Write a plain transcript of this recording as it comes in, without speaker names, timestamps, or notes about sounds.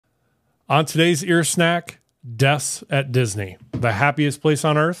On today's ear snack, deaths at Disney. The happiest place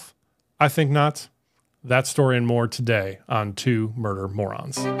on earth? I think not. That story and more today on Two Murder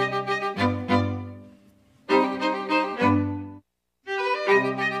Morons.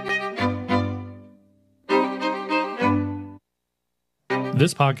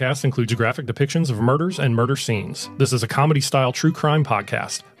 This podcast includes graphic depictions of murders and murder scenes. This is a comedy-style true crime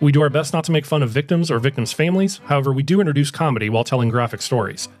podcast. We do our best not to make fun of victims or victims' families. However, we do introduce comedy while telling graphic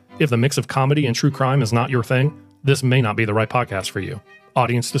stories. If the mix of comedy and true crime is not your thing, this may not be the right podcast for you.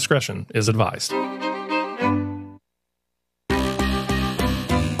 Audience discretion is advised.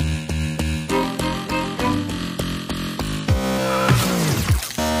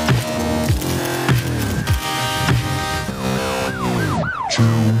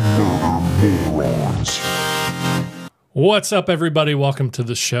 What's up, everybody? Welcome to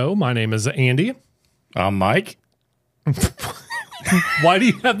the show. My name is Andy. I'm Mike. Why do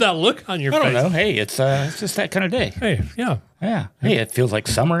you have that look on your face? I don't know. Hey, it's just that kind of day. Hey, yeah. Yeah. Hey, it feels like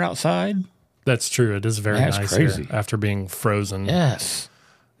summer outside. That's true. It is very nice here after being frozen. Yes.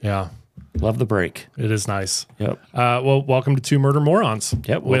 Yeah. Love the break. It is nice. Yep. Well, welcome to Two Murder Morons.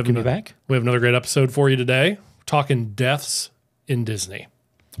 Yep. Welcome you back. We have another great episode for you today. We're talking deaths in Disney.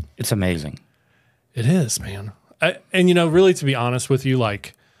 It's amazing. It is, man. And, you know, really, to be honest with you,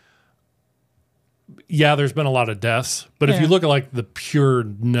 like, yeah, there's been a lot of deaths, but if you look at, like, the pure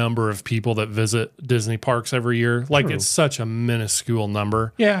number of people that visit Disney parks every year, like, it's such a minuscule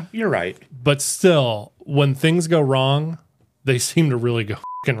number. Yeah, you're right. But still, when things go wrong, they seem to really go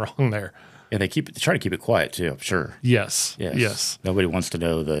fucking wrong there. Yeah, they try to keep it quiet, too, I'm sure. Yes. Nobody wants to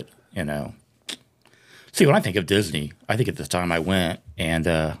know that, you know. See, when I think of Disney, I think at the time I went, and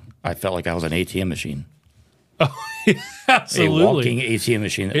I felt like I was an ATM machine. Oh, absolutely. A walking ATM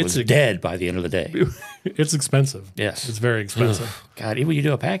machine that was dead by the end of the day. It's expensive. Yes. It's very expensive. God, even when you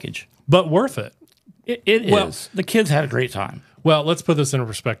do a package. But worth it. It is. The kids had a great time. Well, let's put this in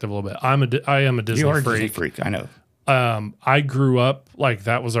perspective a little bit. I am a Disney freak. You are a Disney freak, I know. I grew up, like,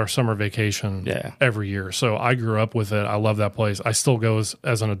 that was our summer vacation every year. So I grew up with it. I love that place. I still go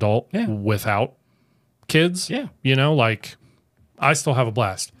as an adult without kids. Yeah. You know, like, I still have a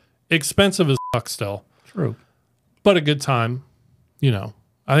blast. Expensive as fuck still. True. But a good time, you know.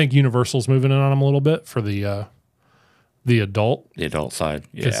 I think Universal's moving in on them a little bit for the adult. The adult side,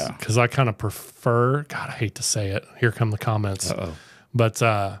 yeah. Because I kind of prefer, God, I hate to say it. Here come the comments. Uh-oh. But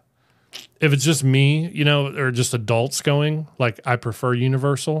if it's just me, you know, or just adults going, like, I prefer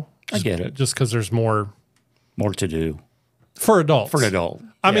Universal. I get it. Just because there's more to do. For adults. For an adult.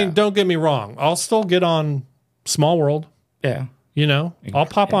 I mean, don't get me wrong. I'll still get on Small World. Yeah. You know, I'll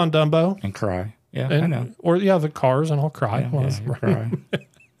pop on Dumbo. And cry. Yeah, I know. Or, the Cars, and I'll cry. Yeah, cry.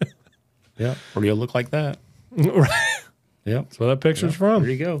 Yeah. Or you'll look like that. Right. Yep. That's where that picture's from.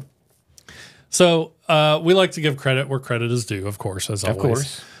 There you go. So we like to give credit where credit is due, of course, as always. Of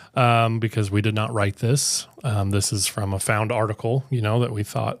course. Because we did not write this. This is from a found article, you know, that we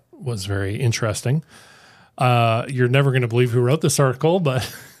thought was very interesting. You're never going to believe who wrote this article, but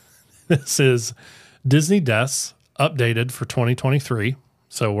this is Disney deaths updated for 2023.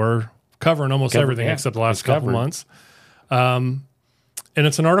 So we're covering almost everything except the last couple months. And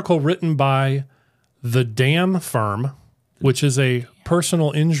it's an article written by the Dam Firm, which is a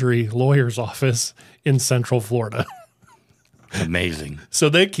personal injury lawyer's office in Central Florida. Amazing. So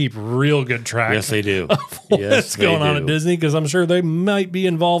they keep real good track. Yes, they do. Of what's going on at Disney, because I'm sure they might be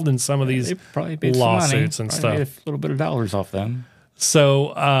involved in some of these lawsuits and stuff. Made a little bit of dollars off them.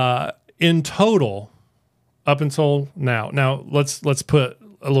 So in total, up until now let's put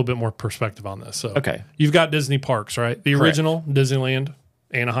a little bit more perspective on this. So you've got Disney parks, right? The original Disneyland,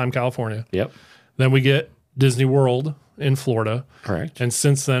 Anaheim, California. Yep. Then we get Disney World in Florida. Correct. And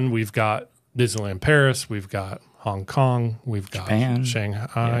since then, we've got Disneyland Paris, we've got Hong Kong, we've got Japan.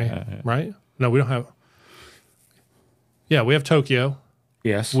 Shanghai, right? No, we don't have. Yeah, we have Tokyo.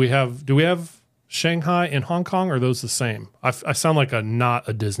 Yes. Do we have Shanghai and Hong Kong, or are those the same? I sound like not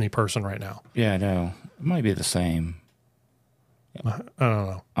a Disney person right now. Yeah, no. It might be the same. I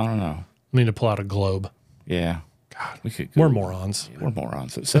don't know. I need to pull out a globe. Yeah. God, we're morons. We're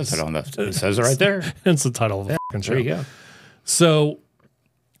morons. It says it on the. It says it right there. It's the title of the fucking show. There you go. So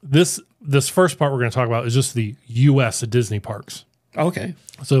this first part we're going to talk about is just the U.S. Disney parks. Okay.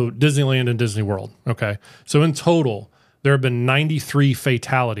 So Disneyland and Disney World. Okay. So in total, there have been 93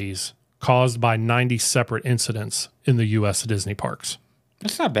 fatalities caused by 90 separate incidents in the U.S. Disney parks.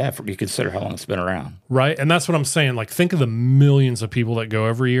 That's not bad for you consider how long it's been around. Right. And that's what I'm saying. Like, think of the millions of people that go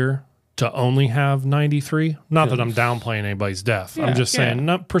every year to only have 93. Not that I'm downplaying anybody's death. I'm just saying,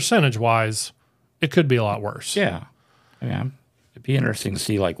 not percentage-wise, it could be a lot worse. Yeah. I mean, It'd be interesting to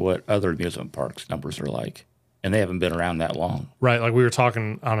see like what other amusement parks numbers are like, and they haven't been around that long. Right, like we were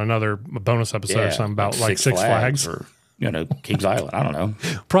talking on another bonus episode or something about like Six Flags or Kings Island. I don't know.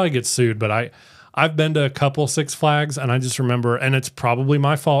 Probably get sued, but I've been to a couple Six Flags, and I just remember, and it's probably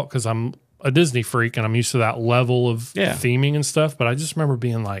my fault because I'm a Disney freak and I'm used to that level of theming and stuff. But I just remember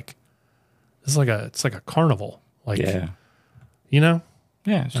being like, it's like a carnival, like yeah,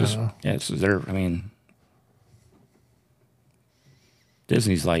 it's just it's there. I mean,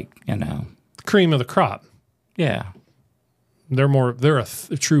 Disney's like cream of the crop. Yeah, they're a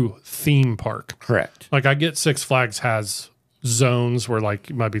true theme park. Correct. Like I get Six Flags has zones where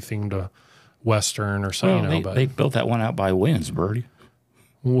like it might be themed to Western or something. Well, but they built that one out by Williamsburg.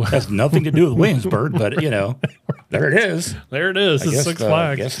 Has nothing to do with Williamsburg, but there it is. There it is. It's Six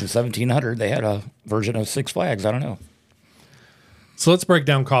Flags. I guess in 1700 they had a version of Six Flags. I don't know. So let's break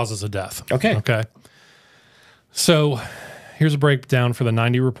down causes of death. Okay. Okay. So here's a breakdown for the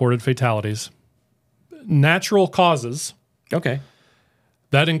 90 reported fatalities. Natural causes. Okay.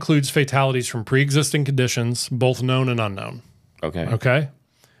 That includes fatalities from pre-existing conditions, both known and unknown. Okay. Okay.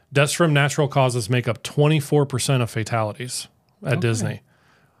 Deaths from natural causes make up 24% of fatalities at Disney,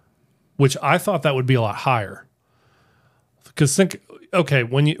 which I thought that would be a lot higher. Because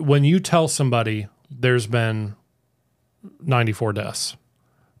when you tell somebody there's been 94 deaths,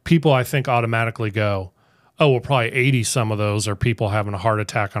 people I think automatically go, oh, well, probably 80 some of those are people having a heart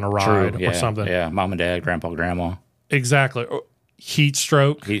attack on a ride or something. Yeah, mom and dad, grandpa, grandma. Exactly. Heat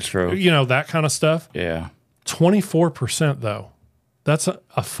stroke. That kind of stuff. Yeah. 24% though. That's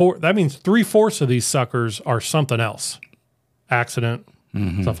that means 3/4 of these suckers are something else. Accident,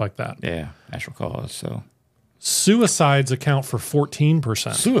 stuff like that. Yeah, natural cause. So suicides account for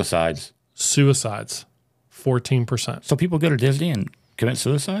 14%. Suicides, 14%. So people go to Disney and commit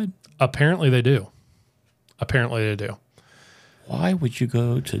suicide? Apparently they do. Why would you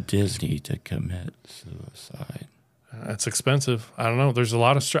go to Disney to commit suicide? It's expensive. I don't know. There's a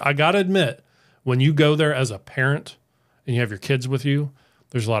lot of stress. I got to admit, when you go there as a parent and you have your kids with you,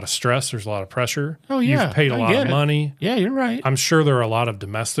 there's a lot of stress. There's a lot of pressure. Oh, yeah. You've paid a lot of money. Yeah, you're right. I'm sure there are a lot of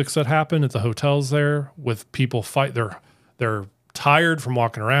domestics that happen at the hotels there with people fight. They're tired from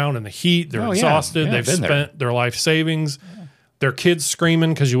walking around in the heat. They're exhausted. Yeah, they've spent their life savings. Yeah. Their kids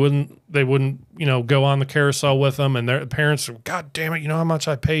screaming because they wouldn't go on the carousel with them. And their parents, God damn it, you know how much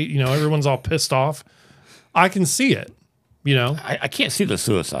I paid? Everyone's all pissed off. I can see it, I can't see the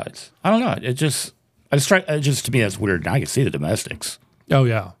suicides. I don't know. It just to me, that's weird. And I can see the domestics. Oh,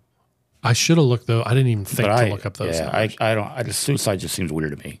 yeah. I should have looked, though. I didn't even think to look up those. Yeah, I don't. Suicide just seems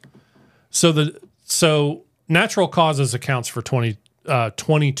weird to me. So natural causes accounts for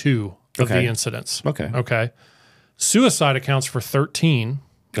 22 of the incidents. Okay. Suicide accounts for 13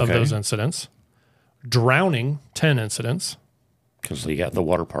 of those incidents. Drowning, 10 incidents. Because you got the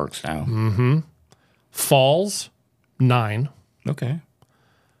water parks now. Mm-hmm. Falls, 9. Okay.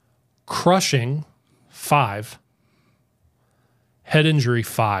 Crushing, 5. Head injury,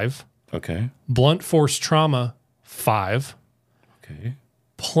 5. Okay. Blunt force trauma, 5. Okay.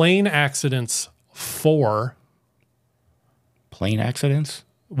 Plane accidents, 4. Plane accidents?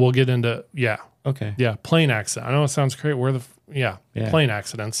 We'll get into, Okay. Yeah, plane accident. I know it sounds great. Plane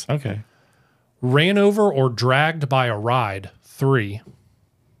accidents. Okay. Ran over or dragged by a ride, 3.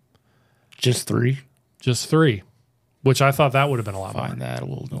 Just 3? Just 3, which I thought that would have been a lot more. Find that a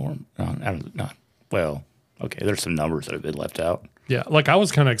little norm. Well, okay, there's some numbers that have been left out. Yeah, like I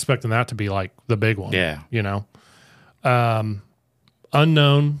was kind of expecting that to be like the big one. Yeah.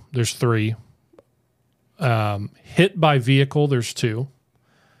 Unknown, there's 3. Hit by vehicle, there's 2.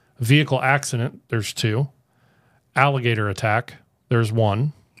 Vehicle accident, there's 2. Alligator attack, there's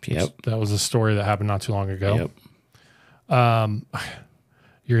 1. Yep. That was a story that happened not too long ago. Yep. I'm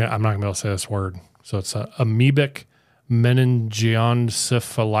not gonna be able to say this word. So it's amoebic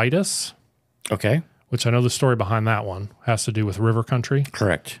meningoencephalitis. Okay. Which I know the story behind that one has to do with river country.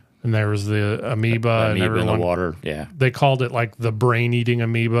 Correct. And there was the amoeba and everyone, in the water. Yeah. They called it like the brain eating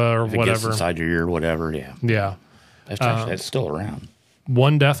amoeba or whatever. It gets inside your ear, whatever. Yeah. Yeah. That's still around.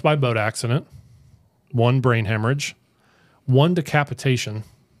 1 death by boat accident. 1 brain hemorrhage. 1 decapitation.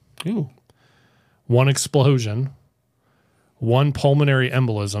 Ooh. 1 explosion. 1 pulmonary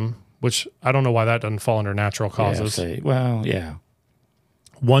embolism, which I don't know why that doesn't fall under natural causes. Yeah.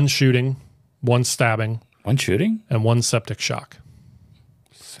 1 shooting, 1 stabbing. 1 shooting? And 1 septic shock.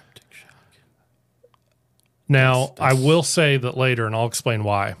 Now, I will say that later, and I'll explain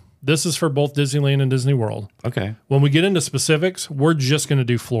why. This is for both Disneyland and Disney World. Okay. When we get into specifics, we're just going to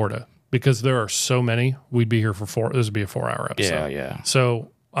do Florida because there are so many. We'd be here for 4. This would be a 4-hour episode. Yeah.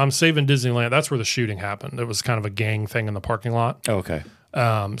 So I'm saving Disneyland. That's where the shooting happened. It was kind of a gang thing in the parking lot. Oh, okay.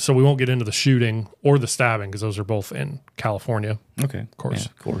 So we won't get into the shooting or the stabbing because those are both in California. Okay. Of course.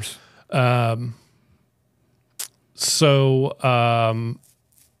 Yeah, of course.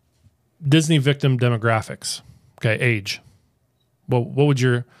 Disney victim demographics. Okay, age. Well, would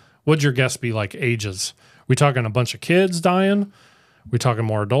your guess be like ages? We talking a bunch of kids dying? We talking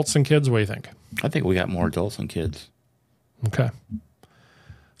more adults than kids? What do you think? I think we got more adults than kids. Okay.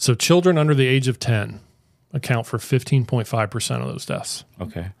 So children under the age of 10 account for 15.5% of those deaths.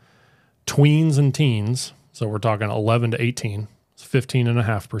 Okay. Tweens and teens, so we're talking 11 to 18, it's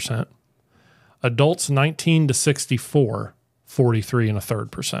 15.5%. Adults 19 to 64,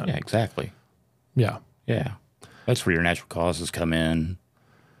 43.33%. Yeah, exactly. Yeah. Yeah. That's where your natural causes come in.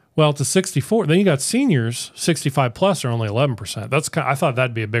 Well, to 64, then you got seniors, 65 plus are only 11%. That's I thought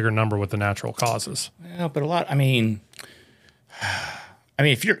that'd be a bigger number with the natural causes. Yeah, but I mean,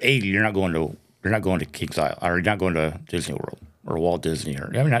 if you're 80, you're not going to Kings Island, or you're not going to Disney World or Walt Disney, or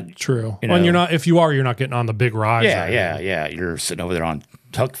not true. And you're not. If you are, you're not getting on the big rides. Yeah. You're sitting over there on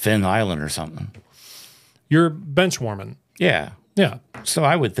Tuck Finn Island or something. You're bench warming. Yeah. Yeah. So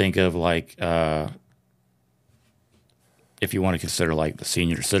I would think of like, if you want to consider like the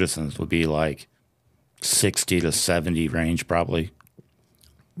senior citizens, would be like 60 to 70 range probably.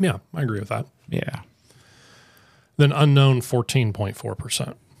 Yeah, I agree with that. Yeah. Then unknown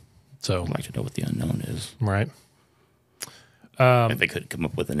 14.4%. So I'd like to know what the unknown is. Right. If they couldn't come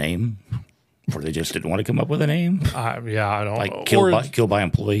up with a name, or they just didn't want to come up with a name. I don't like know. Killed by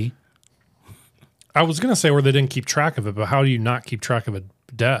employee. I was going to say where they didn't keep track of it, but how do you not keep track of a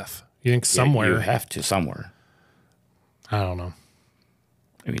death? You think somewhere? You have to somewhere. I don't know.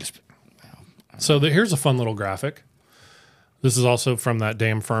 Maybe So here's a fun little graphic. This is also from that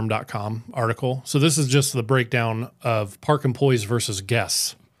damnfirm.com article. So this is just the breakdown of park employees versus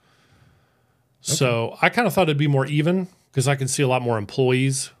guests. Okay. So I kind of thought it'd be more even because I could see a lot more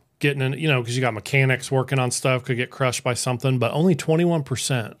employees getting in, because you got mechanics working on stuff, could get crushed by something, but only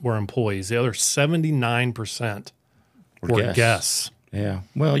 21% were employees. The other 79% were guests. Yeah.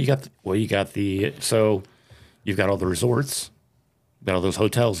 Well, you've got all the resorts, got all those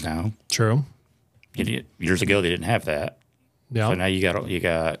hotels now. True. Years ago, they didn't have that. Yeah. So now you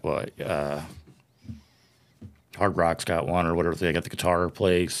got what? Hard Rock's got one or whatever. They got the guitar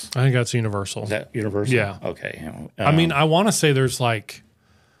place. I think that's Universal. Is that Universal? Yeah. Okay. I mean, I want to say there's like,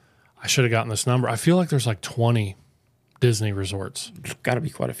 I should have gotten this number. I feel like there's like 20 Disney resorts. There's got to be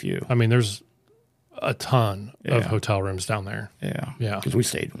quite a few. I mean, there's a ton of hotel rooms down there. Yeah. Yeah. Because we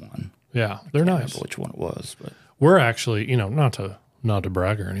stayed in one. Yeah. They're nice. I don't remember which one it was, but we're actually, not to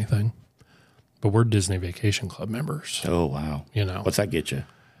brag or anything, but we're Disney Vacation Club members. Oh, wow. What's that get you?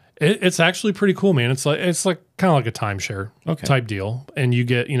 It's actually pretty cool, man. It's like kind of like a timeshare type deal. And you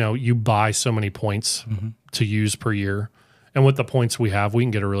get, you buy so many points to use per year. And with the points we have, we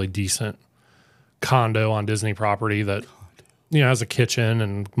can get a really decent condo on Disney property that, has a kitchen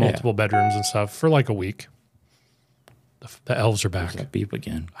and multiple bedrooms and stuff for like a week. The elves are back. That beep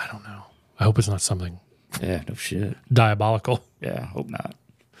again. I don't know. I hope it's not something. Yeah, no shit. Diabolical. Yeah, hope not.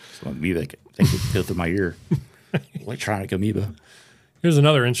 It's an amoeba that can go through my ear. Electronic amoeba. Here's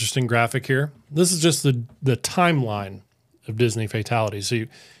another interesting graphic here. This is just the timeline of Disney fatalities. So you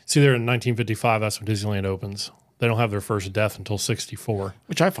see there in 1955, that's when Disneyland opens. They don't have their first death until 64.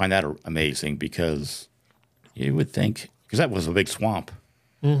 Which I find that amazing because you would think, because that was a big swamp.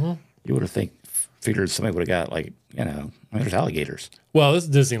 Mm-hmm. You would have figured somebody would have got there's alligators. Well, this is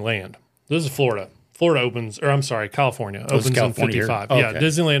Disneyland. This is Florida. California opens in 55. Okay. Yeah,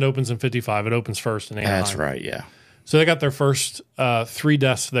 Disneyland opens in 55. It opens first in Anaheim. That's right, yeah. So they got their first 3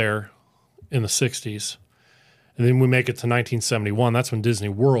 deaths there in the 60s. And then we make it to 1971. That's when Disney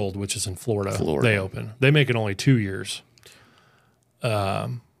World, which is in Florida, they open. They make it only 2 years.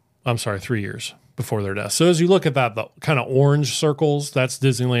 3 years before their death. So as you look at that, the kind of orange circles, that's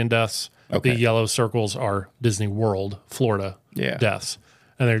Disneyland deaths. Okay. The yellow circles are Disney World, Florida deaths.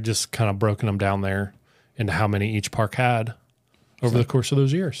 And they're just kind of broken them down there into how many each park had over the course of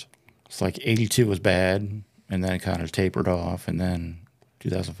those years. It's like 82 was bad, and then it kind of tapered off, and then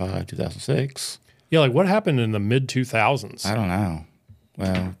 2005, 2006. Yeah, like what happened in the mid-2000s? I don't know.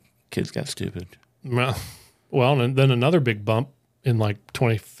 Well, kids got stupid. Well, and then another big bump in like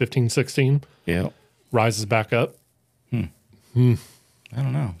 2015, 16. Yeah. Rises back up. I don't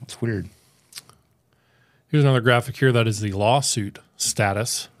know. It's weird. Here's another graphic here. That is the lawsuit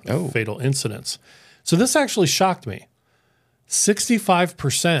status of fatal incidents. So this actually shocked me.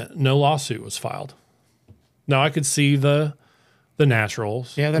 65% no lawsuit was filed. Now I could see the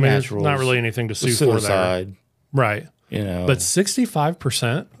naturals. Yeah, naturals. Not really anything to sue for there. Suicide. Right. You know, But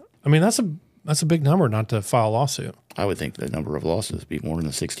 65%, I mean, that's a big number not to file a lawsuit. I would think the number of losses would be more in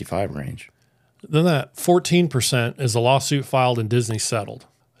the 65 range. Then that 14% is a lawsuit filed and Disney settled.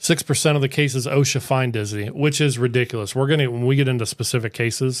 6% of the cases OSHA fined Disney, which is ridiculous. When we get into specific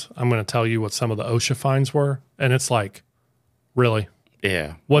cases, I'm going to tell you what some of the OSHA fines were. And it's like, really?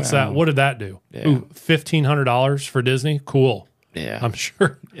 Yeah. What's that? What did that do? Yeah. Ooh, $1,500 for Disney? Cool. Yeah. I'm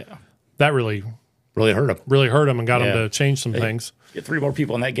sure. Yeah. That really hurt them. Really hurt them and got them to change some things. Get 3 more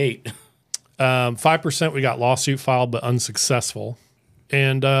people on that gate. 5% we got lawsuit filed but unsuccessful.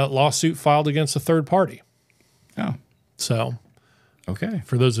 And lawsuit filed against a third party. Oh. So, okay.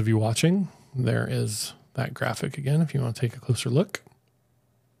 For those of you watching, there is that graphic again if you want to take a closer look.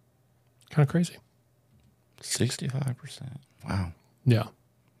 Kind of crazy. 65%. Wow. Yeah.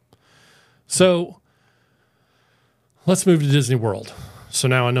 So, let's move to Disney World. So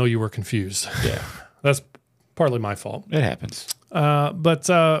now I know you were confused. Yeah. That's partly my fault. It happens. But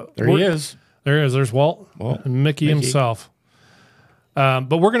there he is. There he is. There's Walt and Mickey himself. But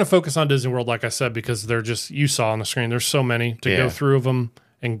we're going to focus on Disney World, like I said, because they're just, you saw on the screen, there's so many to go through of them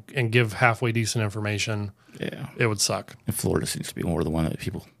and give halfway decent information. Yeah. It would suck. And Florida seems to be more the one that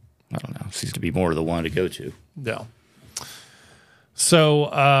people, I don't know, seems to be more the one to go to. Yeah. So,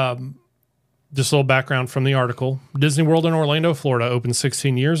 just a little background from the article. Disney World in Orlando, Florida opened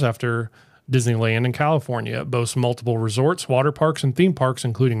 16 years after Disneyland in California. It boasts multiple resorts, water parks, and theme parks,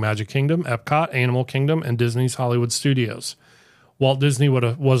 including Magic Kingdom, Epcot, Animal Kingdom, and Disney's Hollywood Studios. Walt Disney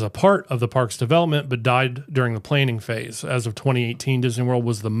was a part of the park's development, but died during the planning phase. As of 2018, Disney World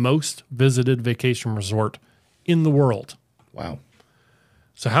was the most visited vacation resort in the world. Wow.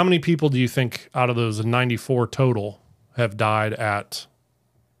 So how many people do you think out of those 94 total have died at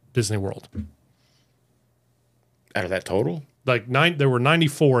Disney World? Out of that total? There were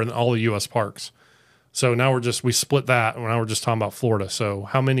 94 in all the U.S. parks. So now we split that, and now we're just talking about Florida. So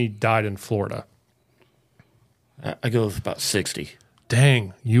how many died in Florida? I go with about 60.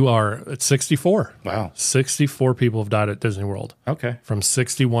 Dang, you are at 64. Wow. 64 people have died at Disney World. Okay. From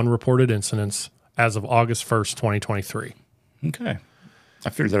 61 reported incidents as of August 1st, 2023. Okay. I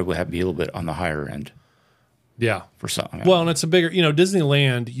figured that would be a little bit on the higher end. Yeah. For something. Well, and it's a bigger,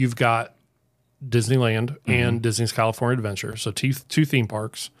 Disneyland, you've got Disneyland and Disney's California Adventure. So two theme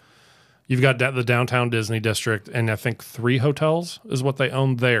parks. You've got the downtown Disney district, and I think 3 hotels is what they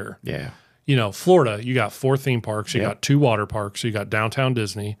own there. Yeah. Florida, you got 4 theme parks. You got 2 water parks. You got downtown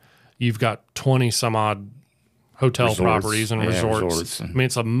Disney. You've got 20 some odd hotel properties and resorts. I mean,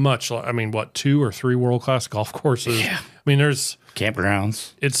 it's a 2 or 3 world-class golf courses. Yeah. I mean, there's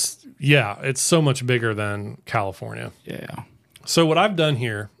campgrounds. It's so much bigger than California. Yeah. So what I've done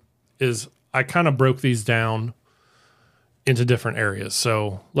here is I kind of broke these down into different areas.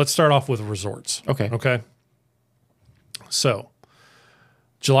 So let's start off with resorts. Okay. So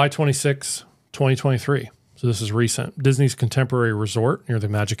July 26, 2023. So this is recent. Disney's Contemporary Resort near the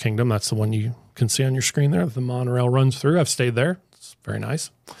Magic Kingdom. That's the one you can see on your screen there. The monorail runs through. I've stayed there. It's very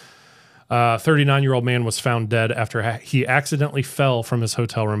nice. 39-year-old man was found dead after he accidentally fell from his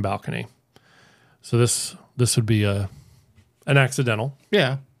hotel room balcony. So this would be an accidental.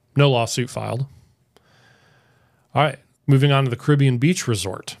 Yeah. No lawsuit filed. All right. Moving on to the Caribbean Beach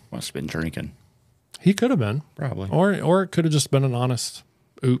Resort. Must have been drinking. He could have been. Probably. Or it could have just been an honest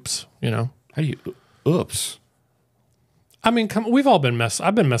oops, How do you oops? I mean, we've all been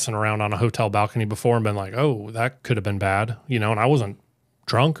I've been messing around on a hotel balcony before and been like, oh, that could have been bad, and I wasn't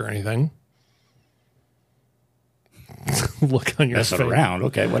drunk or anything. Look on your face. Messing around.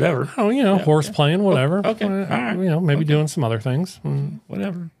 Okay, whatever. Oh, horse playing, whatever. Okay. All right. Maybe doing some other things.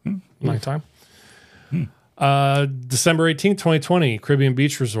 Whatever. Nighttime. December 18th, 2020, Caribbean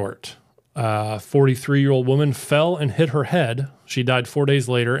Beach Resort. 43-year-old woman fell and hit her head. She died 4 days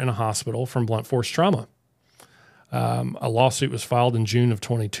later in a hospital from blunt force trauma. A lawsuit was filed in June of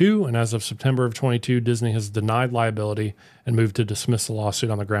 22, and as of September of 22, Disney has denied liability and moved to dismiss the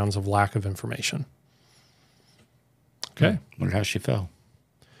lawsuit on the grounds of lack of information. Okay. Wonder how she fell.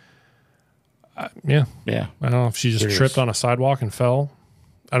 Yeah. Yeah. I don't know if she just tripped on a sidewalk and fell.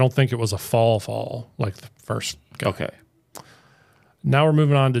 I don't think it was a fall like the first go. Okay. Now we're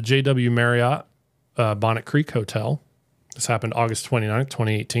moving on to JW Marriott Bonnet Creek Hotel. This happened August 29th,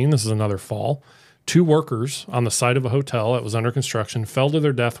 2018. This is another fall. 2 workers on the site of a hotel that was under construction fell to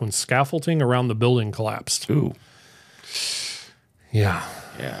their death when scaffolding around the building collapsed. Ooh. Yeah.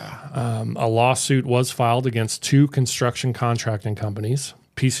 Yeah. A lawsuit was filed against 2 construction contracting companies,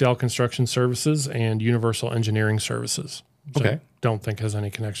 PCL Construction Services and Universal Engineering Services. So Okay. Don't think has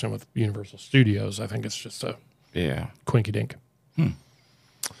any connection with Universal Studios. I think it's just a quinky dink.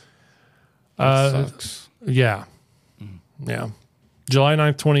 That sucks. Yeah. Yeah. July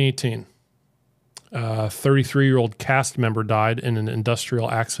 9th, 2018. 33-year-old cast member died in an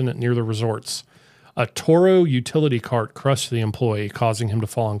industrial accident near the resorts. A Toro utility cart crushed the employee, causing him to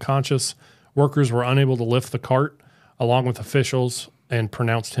fall unconscious. Workers were unable to lift the cart, along with officials, and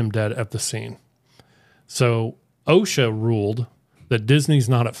pronounced him dead at the scene. So OSHA ruled that Disney's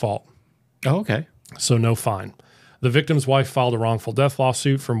not at fault. Oh, okay. So no fine. The victim's wife filed a wrongful death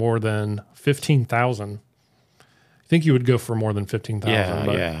lawsuit for more than $15,000. I think you would go for more than $15,000.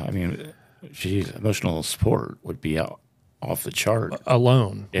 Yeah. I mean, geez, emotional support would be off the chart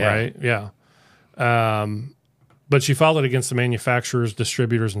alone, right? Yeah. But she filed it against the manufacturers,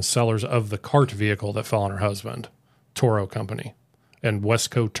 distributors, and sellers of the cart vehicle that fell on her husband, Toro Company, and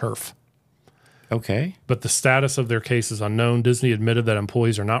Westco Turf. Okay. But the status of their case is unknown. Disney admitted that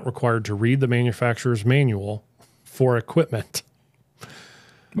employees are not required to read the manufacturer's manual for equipment.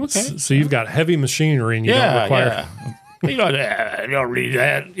 Okay. So you've got heavy machinery and you don't require... Yeah. You don't read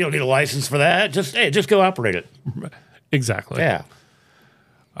that. You don't need a license for that. Just go operate it. Exactly. Yeah.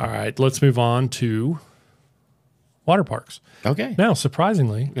 All right. Let's move on to water parks. Okay. Now,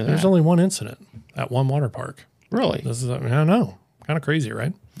 surprisingly, there's only one incident at one water park. Really? This is, I don't know. Kind of crazy,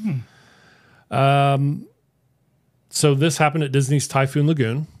 right? So this happened at Disney's Typhoon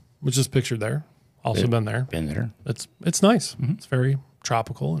Lagoon, which is pictured there. Also been there. Been there. It's nice. It's very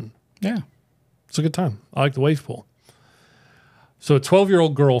tropical and it's a good time. I like the wave pool. So a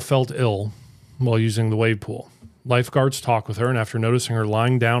 12-year-old girl felt ill while using the wave pool. Lifeguards talked with her, and after noticing her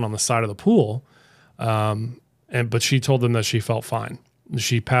lying down on the side of the pool, but she told them that she felt fine.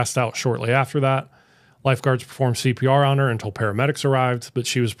 She passed out shortly after that. Lifeguards performed CPR on her until paramedics arrived, but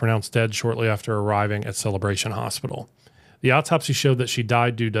she was pronounced dead shortly after arriving at Celebration Hospital. The autopsy showed that she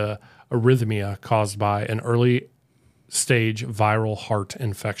died due to arrhythmia caused by an early-stage viral heart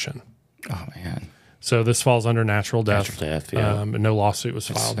infection. Oh, man. So this falls under natural death. Natural death, yeah. And no lawsuit was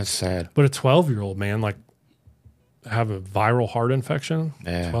filed. That's sad. But a 12-year-old, man, like, have a viral heart infection?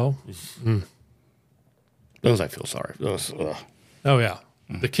 Yeah. 12? Those I feel sorry. Those, ugh. Oh, yeah.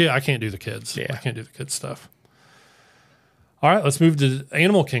 The kid, I can't do the kids. Yeah. I can't do the kids stuff. All right, let's move to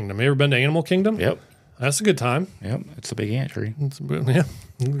Animal Kingdom. You ever been to Animal Kingdom? Yep. That's a good time. Yep. It's a big entry.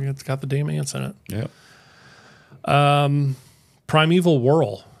 It's got the damn ants in it. Yep. Primeval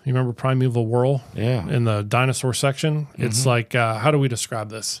Whirl. You remember Primeval Whirl? Yeah. In the dinosaur section? It's like, how do we describe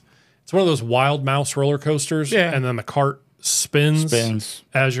this? It's one of those wild mouse roller coasters. Yeah. And then the cart spins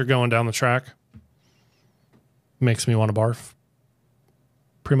as you're going down the track. Makes me want to barf.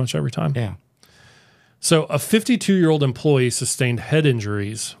 Pretty much every time. Yeah. So a 52-year-old employee sustained head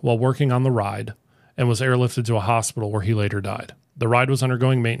injuries while working on the ride and was airlifted to a hospital where he later died. The ride was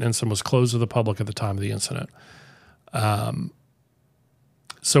undergoing maintenance and was closed to the public at the time of the incident.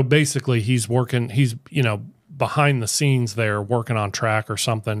 So basically he's behind the scenes there working on track or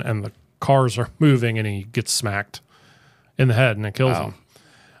something, and the cars are moving and he gets smacked in the head and it kills him.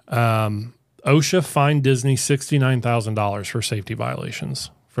 OSHA fined Disney $69,000 for safety violations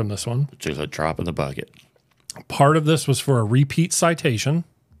from this one. Which is a drop in the bucket. Part of this was for a repeat citation,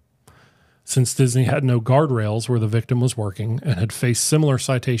 since Disney had no guardrails where the victim was working and had faced similar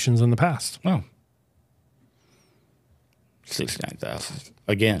citations in the past. Oh. 69,000.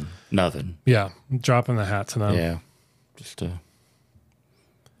 Again, nothing. Yeah, dropping the hat to them. Yeah. Just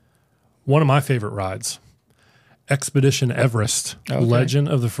one of my favorite rides. Expedition Everest, Legend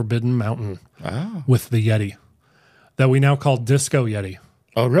of the Forbidden Mountain, with the Yeti, that we now call Disco Yeti.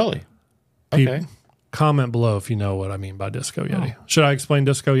 Oh, really? Okay. Comment below if you know what I mean by Disco Yeti. Should I explain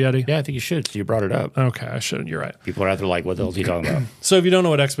Disco Yeti? Yeah, I think you should. So you brought it up. Okay, I should. You're right. People are out there like, what the hell is he talking about? So if you don't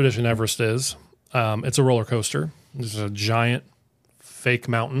know what Expedition Everest is, it's a roller coaster. This is a giant fake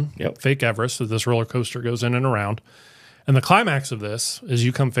mountain, fake Everest that this roller coaster goes in and around. And the climax of this is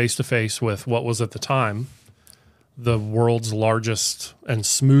you come face to face with what was at the time the world's largest and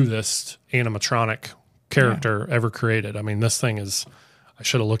smoothest animatronic character ever created. I mean, this thing is, I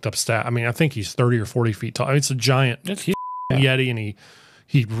should have looked up stat. I mean, I think he's 30 or 40 feet tall. I mean, it's a giant Yeti, and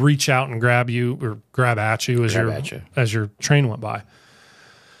he'd reach out and grab you or grab at you as your train went by.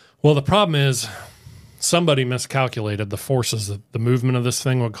 Well, the problem is somebody miscalculated the forces that the movement of this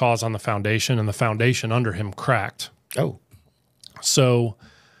thing would cause on the foundation, and the foundation under him cracked. Oh. So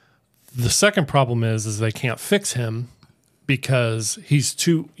the second problem is they can't fix him because he's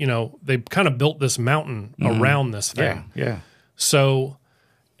too, they kind of built this mountain around this thing. Yeah. So,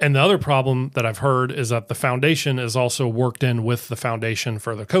 and the other problem that I've heard is that the foundation is also worked in with the foundation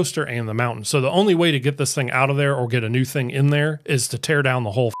for the coaster and the mountain. So the only way to get this thing out of there or get a new thing in there is to tear down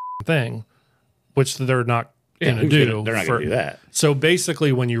the whole thing, which they're not going to do. They're not going to do that. So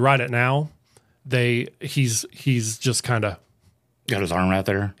basically when you ride it now, he's just kind of Got his arm out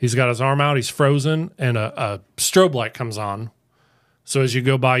there. he's got his arm out, he's frozen, and a strobe light comes on. So as you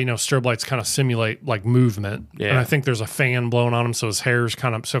go by, strobe lights kind of simulate like movement. Yeah. And I think there's a fan blowing on him, so his hair's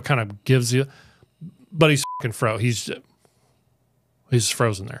kind of gives you, but he's fucking he's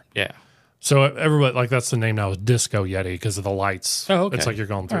frozen there. Yeah. So everybody, like, that's the name now, is Disco Yeti, because of the lights. Oh, okay. It's like you're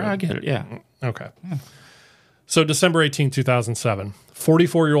going through. All right, I get it. Yeah. Okay. So December 18, 2007,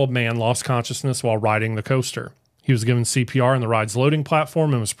 44-year-old man lost consciousness while riding the coaster. He was given CPR on the ride's loading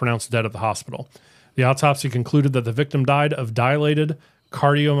platform and was pronounced dead at the hospital. The autopsy concluded that the victim died of dilated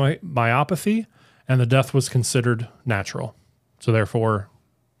cardiomyopathy, and the death was considered natural. So therefore,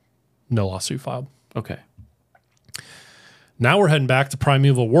 no lawsuit filed. Okay. Now we're heading back to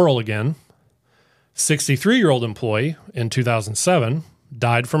Primeval Whirl again. 63-year-old employee in 2007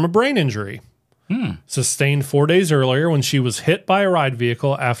 died from a brain injury. Sustained 4 days earlier when she was hit by a ride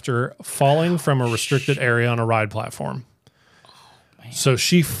vehicle after falling from a restricted area on a ride platform. So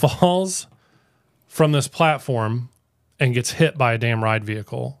she falls from this platform and gets hit by a damn ride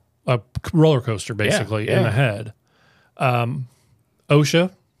vehicle, a roller coaster basically, in the head.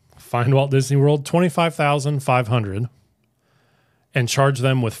 OSHA fined Walt Disney World $25,500 and charged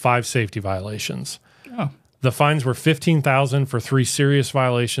them with 5 safety violations. Oh. The fines were $15,000 for 3 serious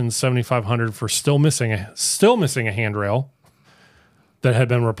violations, $7,500 for still missing a handrail that had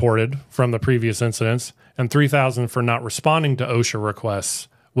been reported from the previous incidents, and $3,000 for not responding to OSHA requests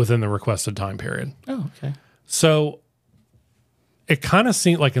within the requested time period. Oh, okay. So it kind of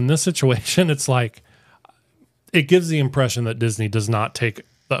seemed like in this situation, it's like it gives the impression that Disney does not take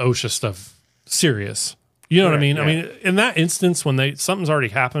the OSHA stuff serious. You know what I mean? Yeah. I mean, in that instance, when something's already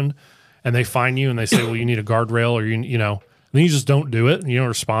happened and they fine you and they say, well, you need a guardrail, or then you just don't do it and you don't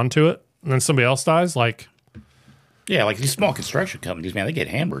respond to it, and then somebody else dies, like. Yeah, like these small construction companies, man, they get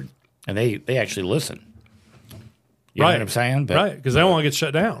hammered and they actually listen. You know what I'm saying? But, right, because they don't want to get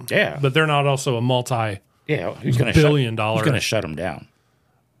shut down. Yeah. But they're not also a who's going to shut them down?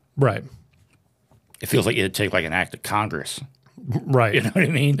 Right. It feels like it'd take like an act of Congress. Right. You know what I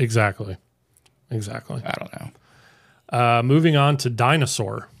mean? Exactly. I don't know. Moving on to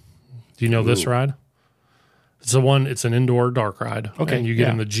Dinosaur. Do you know this ride? It's it's an indoor dark ride. Okay. And you get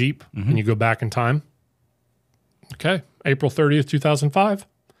in the Jeep and you go back in time. Okay. April 30th, 2005.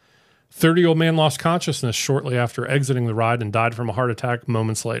 30-year-old man lost consciousness shortly after exiting the ride and died from a heart attack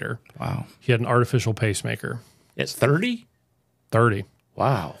moments later. Wow. He had an artificial pacemaker. It's 30? 30.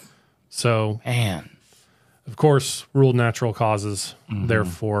 Wow. So, man. Of course, ruled natural causes,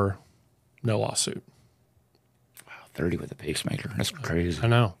 therefore no lawsuit. Wow, 30 with a pacemaker. That's crazy. I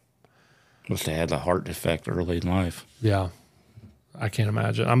know. Must have had the heart defect early in life. Yeah. I can't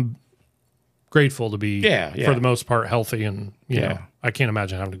imagine. I'm grateful to be, for the most part, healthy, and, you know, I can't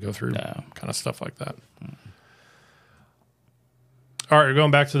imagine having to go through kind of stuff like that. All right, we're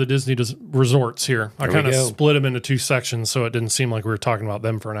going back to the Disney resorts here. I kind of split them into 2 sections so it didn't seem like we were talking about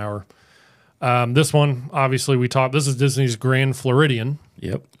them for an hour. This one, obviously, this is Disney's Grand Floridian.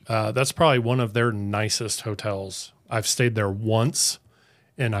 Yep. That's probably one of their nicest hotels. I've stayed there once,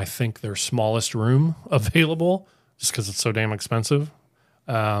 and I think their smallest room available, just because it's so damn expensive.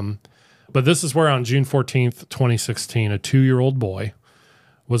 But this is where on June 14th, 2016, a 2-year-old boy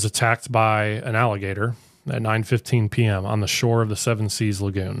was attacked by an alligator at 9:15 p.m. on the shore of the Seven Seas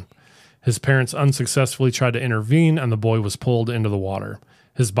Lagoon. His parents unsuccessfully tried to intervene, and the boy was pulled into the water.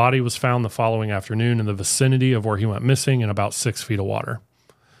 His body was found the following afternoon in the vicinity of where he went missing in about 6 feet of water.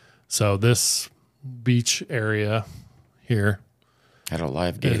 So this beach area here had a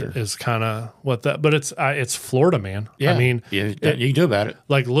live gator is kind of what that, but it's Florida, man. Yeah. I mean, you can do about it.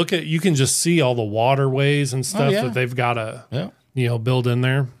 Like, you can just see all the waterways and stuff that they've got to, build in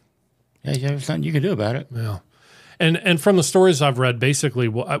there. Yeah, there's nothing you can do about it. Yeah. And from the stories I've read, basically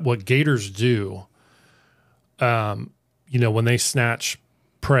what gators do, when they snatch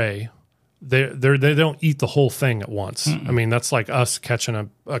prey, they don't eat the whole thing at once. I mean, that's like us catching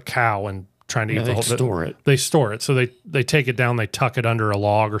a cow and trying to eat the whole thing. They store it. So they take it down, they tuck it under a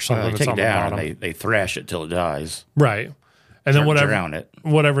log or something that's on the bottom. And they thrash it till it dies. Right. And then drown it.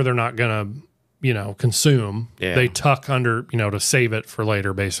 Whatever they're not going to, consume, they tuck under, to save it for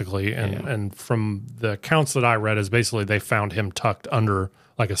later, basically. And from the accounts that I read is basically they found him tucked under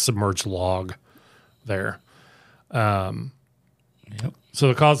like a submerged log there. So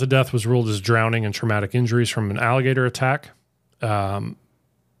the cause of death was ruled as drowning and traumatic injuries from an alligator attack.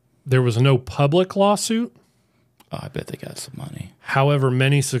 There was no public lawsuit. Oh, I bet they got some money. However,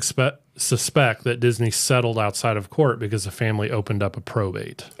 many suspect that Disney settled outside of court because the family opened up a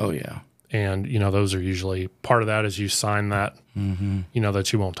probate. Oh, yeah. And, those are usually part of that is you sign that,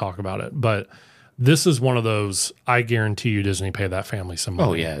 that you won't talk about it. But This is one of those. I guarantee you, Disney paid that family some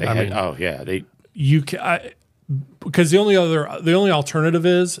money. Oh yeah, You can, because the only alternative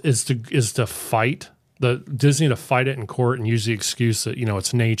is to fight Disney to fight it in court and use the excuse that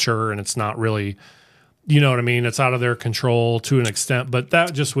it's nature and it's not really, you know what I mean? It's out of their control to an extent, but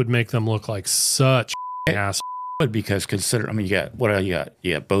that just would make them look like such ass. Because consider, I mean, you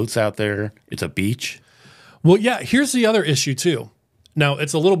got boats out there. It's a beach. Well, yeah. Here's the other issue too. Now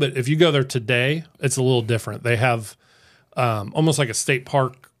it's a little bit. If you go there today, it's a little different. They have almost like a state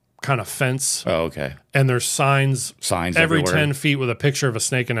park kind of fence. Oh, okay. And there's signs every everywhere. 10 feet with a picture of a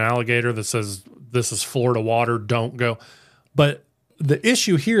snake and an alligator that says, "This is Florida water. Don't go." But the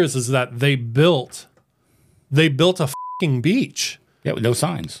issue here is that they built a fucking beach. Yeah, with no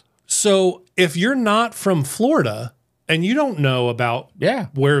signs. So if you're not from Florida and you don't know about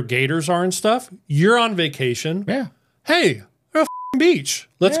where gators are and stuff, you're on vacation. Yeah. Hey, we're a fucking beach.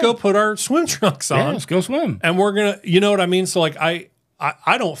 Let's go put our swim trunks on. Yeah, let's go swim. And we're going to, you know what I mean? So like I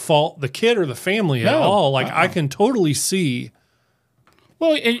don't fault the kid or the family at all. Like I can totally see.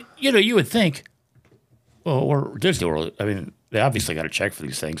 Well, and, you would think, well, or Disney World, I mean, they obviously got to check for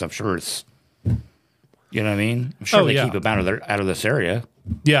these things. I'm sure it's, you know what I mean? I'm sure they keep them out of this area.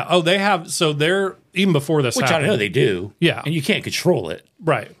 Yeah. Oh, they have. So they're, even before this happened. Which I know they do. Yeah. And you can't control it.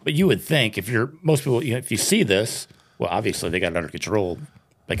 Right. But you would think most people, if you see this, well, obviously they got it under control.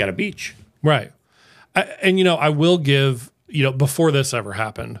 They got a beach. Right. I will give, before this ever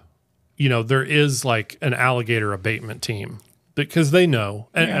happened, there is like an alligator abatement team because they know,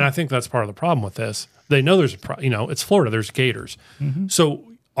 and I think that's part of the problem with this. They know there's it's Florida, there's gators. Mm-hmm. So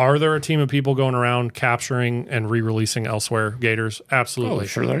are there a team of people going around capturing and re-releasing elsewhere gators? Absolutely. Oh,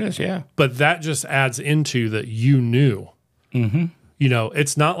 sure there is, yeah. But that just adds into that you knew. Mm-hmm.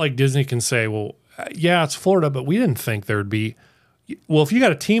 It's not like Disney can say, well, yeah, it's Florida, but we didn't think there'd be. Well, if you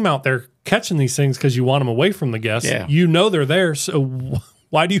got a team out there catching these things because you want them away from the guests, they're there. So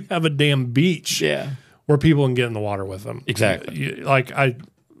why do you have a damn beach where people can get in the water with them? Exactly.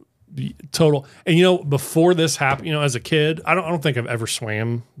 Total. And before this happened, as a kid, I don't think I've ever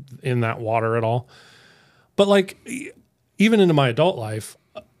swam in that water at all. But like even into my adult life,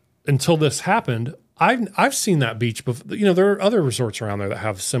 until this happened, I've seen that beach before. There are other resorts around there that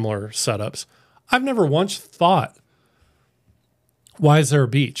have similar setups. I've never once thought, why is there a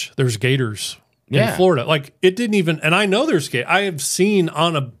beach? There's gators in Florida. Like it didn't even, and I know there's gators. I have seen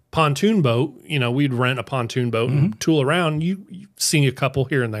on a pontoon boat, we'd rent a pontoon boat and tool around. You've seen a couple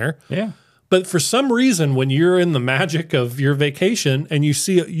here and there. Yeah. But for some reason, when you're in the magic of your vacation and you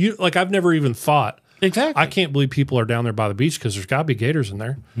see I've never even thought, exactly. I can't believe people are down there by the beach because there's got to be gators in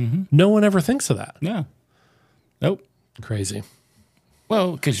there. Mm-hmm. No one ever thinks of that. Yeah. Nope. Crazy.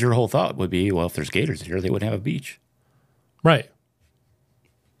 Well, because your whole thought would be, well, if there's gators here, they wouldn't have a beach. Right.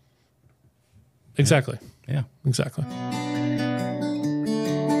 Exactly. Yeah. Exactly.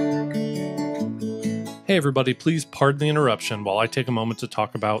 Hey, everybody, please pardon the interruption while I take a moment to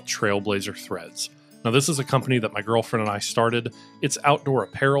talk about Trailblazer Threads. Now, this is a company that my girlfriend and I started. It's outdoor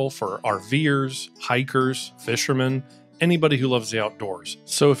apparel for RVers, hikers, fishermen, anybody who loves the outdoors.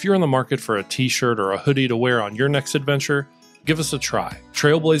 So if you're in the market for a t-shirt or a hoodie to wear on your next adventure, give us a try.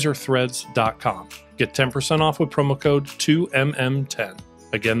 Trailblazerthreads.com. Get 10% off with promo code 2MM10.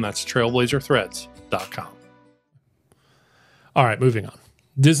 Again, that's trailblazerthreads.com. All right, moving on.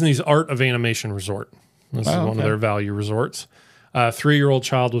 Disney's Art of Animation Resort. This is one of their value resorts. A 3-year-old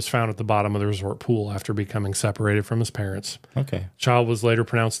child was found at the bottom of the resort pool after becoming separated from his parents. Okay. Child was later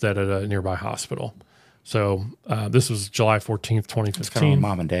pronounced dead at a nearby hospital. So this was July 14th, 2015. It's kind of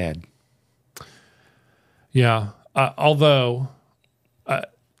mom and dad. Yeah. Although,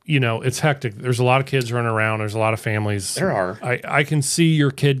 it's hectic. There's a lot of kids running around. There's a lot of families. There are. I can see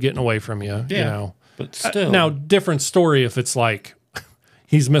your kid getting away from you. Yeah. But still. Now, different story if it's like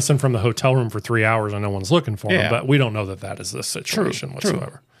he's missing from the hotel room for 3 hours and no one's looking for him. But we don't know that is the situation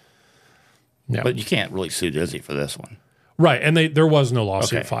whatsoever. Yeah. But you can't really sue Disney for this one. Right. And there was no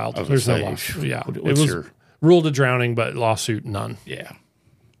lawsuit filed. There's no lawsuit. Yeah. It was ruled a drowning, but lawsuit, none. Yeah.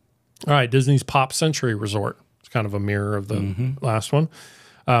 All right. Disney's Pop Century Resort. It's kind of a mirror of the last one.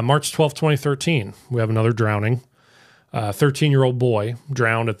 March 12th, 2013. We have another drowning. 13-year-old boy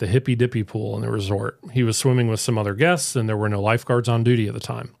drowned at the Hippy Dippy pool in the resort. He was swimming with some other guests, and there were no lifeguards on duty at the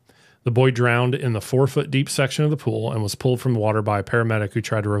time. The boy drowned in the 4-foot deep section of the pool and was pulled from the water by a paramedic who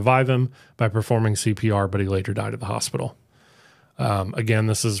tried to revive him by performing CPR, but he later died at the hospital. Again,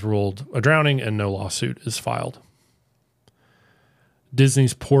 this is ruled a drowning, and no lawsuit is filed.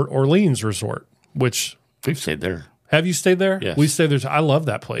 Disney's Port Orleans Resort, which... We've stayed there. Have you stayed there? Yes. We stayed there. I love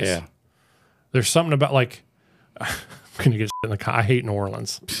that place. Yeah. There's something about I'm going to get in the car. I hate New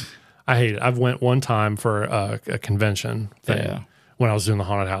Orleans. I hate it. I've went one time for a convention thing when I was doing the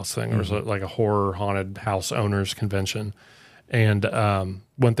haunted house thing. It was like a horror haunted house owners convention, and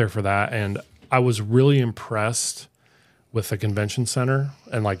went there for that. And I was really impressed with the convention center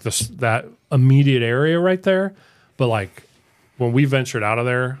and like that immediate area right there. But like when we ventured out of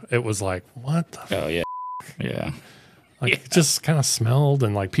there, it was like, what the yeah. Like it just kind of smelled,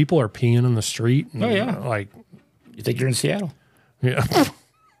 and like people are peeing in the street. And, like you think you're in Seattle? Yeah.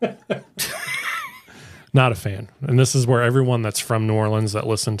 Not a fan. And this is where everyone that's from New Orleans that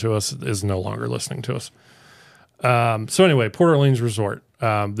listened to us is no longer listening to us. So anyway, Port Orleans Resort.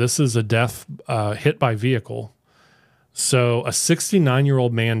 This is a death hit by vehicle. So a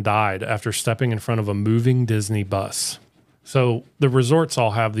 69-year-old man died after stepping in front of a moving Disney bus. So the resorts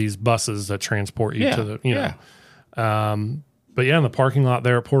all have these buses that transport you to the, you know. But yeah, in the parking lot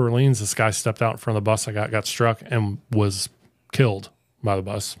there at Port Orleans, this guy stepped out in front of the bus. Got struck and was killed by the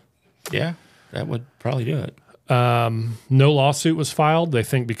bus. Yeah, that would probably do it. No lawsuit was filed. They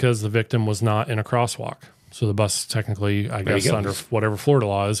think because the victim was not in a crosswalk. So the bus technically, I guess, under whatever Florida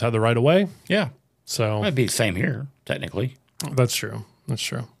law is, had the right of way. Yeah. So it'd be the same here, technically. That's true. That's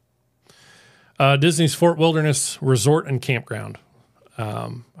true. Disney's Fort Wilderness Resort and Campground.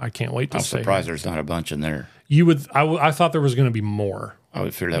 I can't wait to I'm stay surprised here. there's not a bunch in there. You would. I thought there was going to be more. I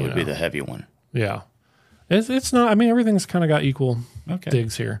would fear that would be the heavy one. Yeah. It's not. I mean, everything's kind of got equal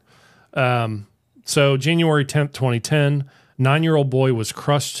digs here. So January 10th, 2010, 9-year-old boy was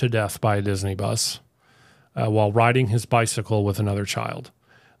crushed to death by a Disney bus while riding his bicycle with another child.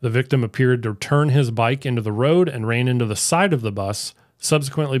 The victim appeared to turn his bike into the road and ran into the side of the bus,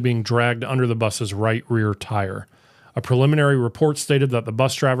 subsequently being dragged under the bus's right rear tire. A preliminary report stated that the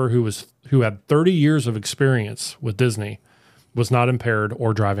bus driver, who had 30 years of experience with Disney, was not impaired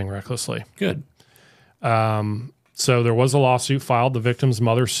or driving recklessly. Good. So there was a lawsuit filed. The victim's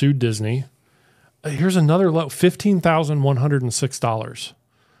mother sued Disney. Here's another low, $15,106.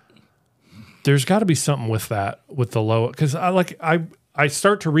 There's got to be something with that, with the low, because I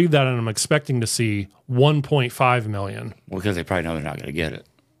start to read that and I'm expecting to see 1.5 million. Well, because they probably know they're not going to get it.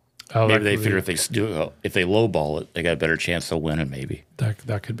 Oh, maybe they figure if they lowball it, they got a better chance of winning. Maybe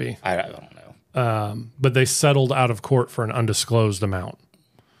that could be. I don't know. But they settled out of court for an undisclosed amount,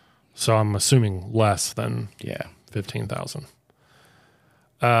 so I'm assuming less than 15,000.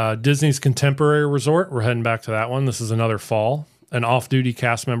 Disney's Contemporary Resort. We're heading back to that one. This is another fall. An off-duty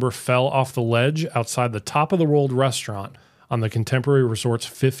cast member fell off the ledge outside the Top of the World restaurant on the Contemporary Resort's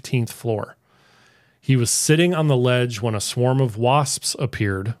 15th floor. He was sitting on the ledge when a swarm of wasps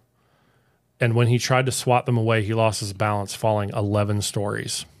appeared, and when he tried to swat them away, he lost his balance, falling 11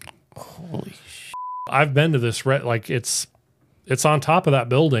 stories. Holy shit. I've been to this, it's on top of that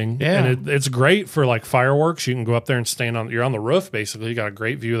building, and it's great for like fireworks. You can go up there and you're on the roof, basically. You got a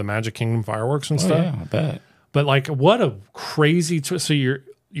great view of the Magic Kingdom fireworks and stuff. Yeah, I bet. But like, what a crazy so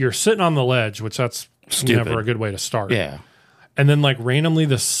you're sitting on the ledge, which that's never a good way to start. Yeah. And then like randomly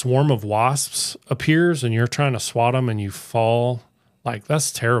this swarm of wasps appears and you're trying to swat them and you fall. Like,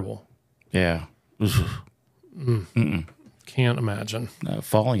 that's terrible. Yeah. Can't imagine.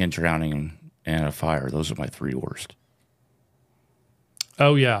 Falling and drowning and a fire. Those are my 3 worst.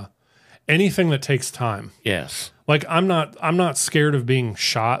 Oh yeah. Anything that takes time. Yes. Like I'm not scared of being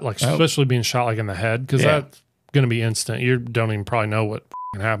shot, like especially being shot like in the head, because that's going to be instant. You don't even probably know what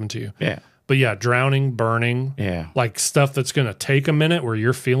happened to you. Yeah. But yeah, drowning, burning, like stuff that's going to take a minute where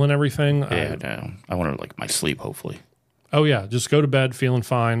you're feeling everything. Yeah, no. I want to like my sleep, hopefully. Oh yeah, just go to bed feeling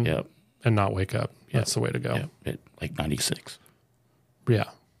fine and not wake up. That's the way to go. At like 96. Yeah.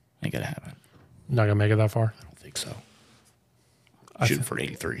 Ain't going to happen. Not going to make it that far? I don't think so. Shooting for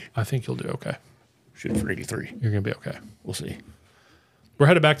 83. I think you'll do okay. Shooting for 83. You're going to be okay. We'll see. We're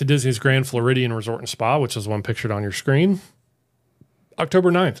headed back to Disney's Grand Floridian Resort and Spa, which is one pictured on your screen. October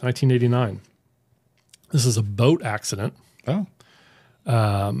 9th, 1989. This is a boat accident. Oh.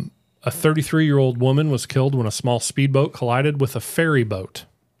 A 33-year-old woman was killed when a small speedboat collided with a ferry boat.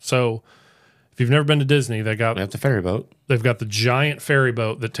 So if you've never been to Disney, they got the ferry boat. They've got the giant ferry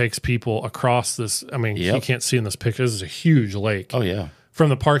boat that takes people across this. I mean, you can't see in this picture. This is a huge lake. Oh, yeah. From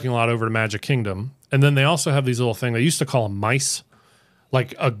the parking lot over to Magic Kingdom. And then they also have these little things. They used to call them mice,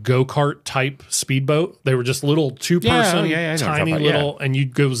 like a go-kart type speedboat. They were just little two-person, tiny little, and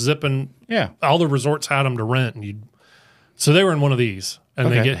you'd go zipping. Yeah. All the resorts had them to rent. And so they were in one of these,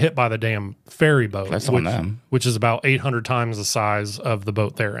 and they get hit by the damn ferry boat. That's on them. Which is about 800 times the size of the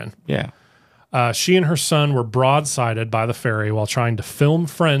boat they're in. Yeah. She and her son were broadsided by the ferry while trying to film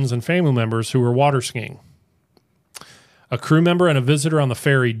friends and family members who were water skiing. A crew member and a visitor on the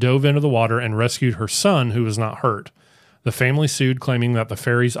ferry dove into the water and rescued her son, who was not hurt. The family sued, claiming that the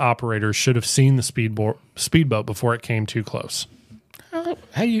ferry's operators should have seen the speedboat before it came too close.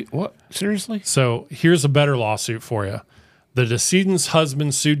 What? Seriously? So here's a better lawsuit for you. The decedent's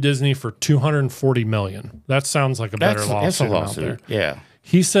husband sued Disney for $240 million. That sounds like a better lawsuit. That's a lawsuit. Yeah.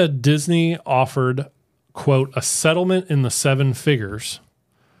 He said Disney offered, quote, a settlement in the 7 figures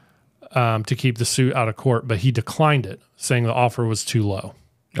to keep the suit out of court, but he declined it, saying the offer was too low.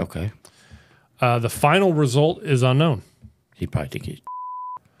 Okay. The final result is unknown. He probably think he.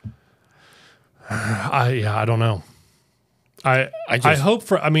 I don't know. I hope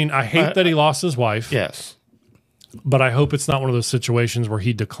for. I mean, I hate that he lost his wife. Yes. But I hope it's not one of those situations where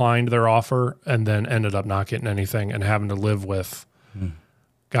he declined their offer and then ended up not getting anything and having to live with.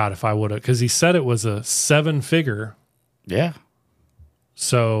 God, if I would have, because he said it was a 7-figure. Yeah.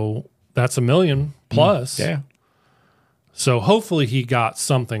 So that's $1 million plus. Yeah. So hopefully he got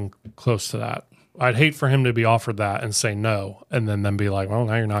something close to that. I'd hate for him to be offered that and say no, and then be like, well,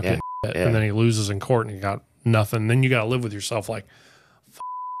 now you're not getting it. Yeah. And then he loses in court and you got nothing. Then you got to live with yourself like,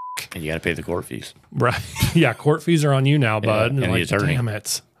 and you got to pay the court fees. Right. Yeah, court fees are on you now, bud. And like, the attorney. Damn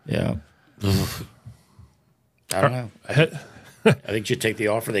it. Yeah. I don't know. I think you should take the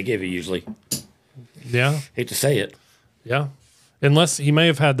offer they give you usually. Yeah. Hate to say it. Yeah. Unless he may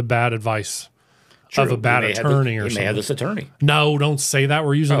have had the bad advice of a bad attorney or something. He may have this attorney. No, don't say that.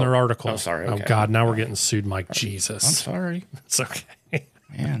 We're using their article. Oh, sorry. Okay. Oh, God. Now we're getting sued, Mike. Jesus. I'm sorry. It's okay.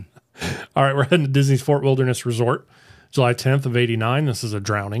 Man. All right. We're heading to Disney's Fort Wilderness Resort. July 10th of 89. This is a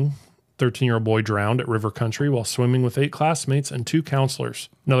drowning. 13-year-old boy drowned at River Country while swimming with 8 classmates and 2 counselors.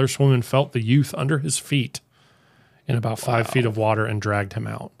 Another swimmer felt the youth under his feet in about 5 feet of water and dragged him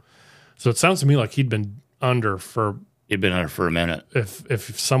out. So it sounds to me like he'd been under for... You've been under for a minute.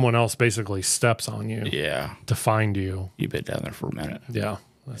 If someone else basically steps on you to find you. You've been down there for a minute. Yeah.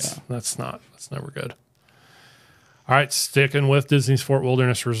 That's never good. All right, sticking with Disney's Fort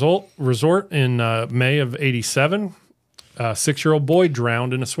Wilderness Resort in May of 87, a 6-year-old boy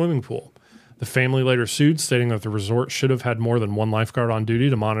drowned in a swimming pool. The family later sued, stating that the resort should have had more than 1 lifeguard on duty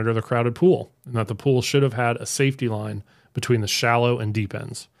to monitor the crowded pool, and that the pool should have had a safety line between the shallow and deep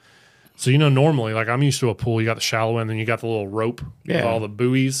ends. So, normally, like I'm used to a pool, you got the shallow end, then you got the little rope with all the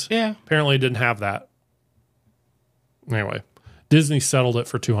buoys. Yeah. Apparently it didn't have that. Anyway, Disney settled it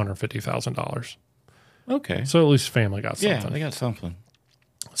for $250,000. Okay. So at least family got something. Yeah, they got something.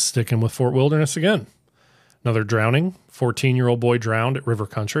 Sticking with Fort Wilderness again. Another drowning. 14-year-old boy drowned at River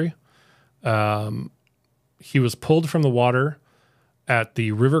Country. He was pulled from the water at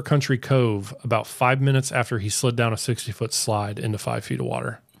the River Country Cove about 5 minutes after he slid down a 60-foot slide into 5 feet of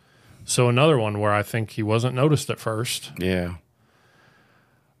water. So another one where I think he wasn't noticed at first. Yeah.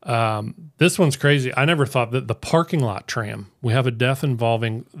 This one's crazy. I never thought that the parking lot tram, we have a death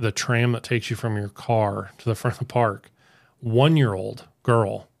involving the tram that takes you from your car to the front of the park. 1-year-old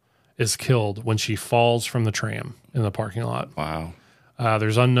girl is killed when she falls from the tram in the parking lot. Wow.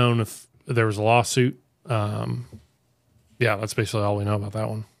 There's unknown if there was a lawsuit. Yeah, that's basically all we know about that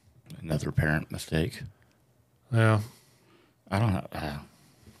one. Another parent mistake. Yeah. I don't know.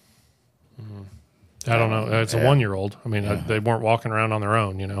 I don't know. It's a 1-year-old. I mean, they weren't walking around on their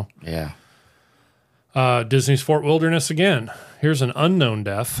own, Yeah. Disney's Fort Wilderness again. Here's an unknown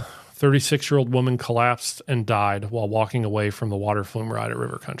death. 36-year-old woman collapsed and died while walking away from the water flume ride at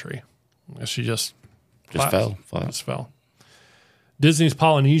River Country. She just fell. Just fell. Disney's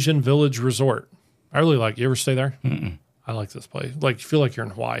Polynesian Village Resort. I really like. You ever stay there? Mm-mm. I like this place. Like, you feel like you're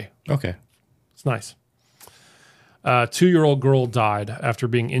in Hawaii. Okay. It's nice. A 2-year-old girl died after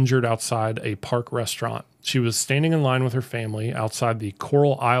being injured outside a park restaurant. She was standing in line with her family outside the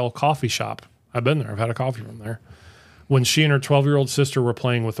Coral Isle coffee shop. I've been there. I've had a coffee from there. When she and her 12-year-old sister were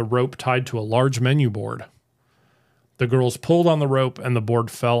playing with a rope tied to a large menu board. The girls pulled on the rope and the board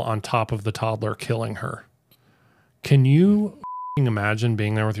fell on top of the toddler, killing her. Can you imagine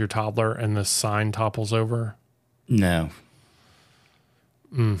being there with your toddler and this sign topples over? No.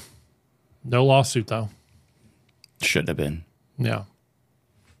 No lawsuit, though. Shouldn't have been. Yeah.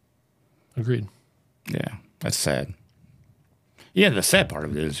 Agreed. Yeah, that's sad. Yeah, the sad part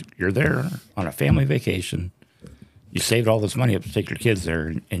of it is you're there on a family vacation. You saved all this money up to take your kids there,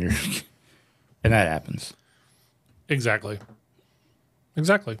 and and that happens. Exactly.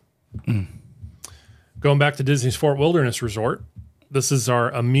 Going back to Disney's Fort Wilderness Resort. This is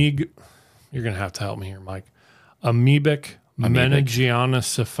our you're going to have to help me here, Mike. Amoebic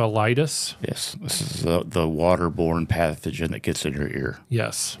meningoencephalitis. Yes, this is the waterborne pathogen that gets in your ear.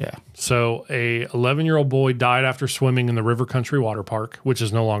 Yes. Yeah. So a 11-year-old boy died after swimming in the River Country Water Park, which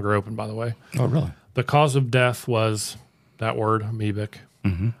is no longer open, by the way. Oh, really? The cause of death was that word, amoebic.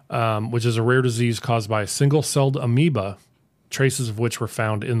 which is a rare disease caused by a single-celled amoeba, traces of which were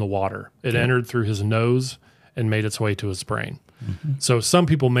found in the water. It entered through his nose and made its way to his brain. So some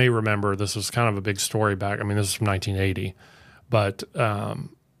people may remember this was kind of a big story back. I mean, this is from 1980, but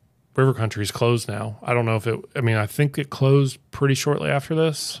River Country's closed now. I don't know if I think it closed pretty shortly after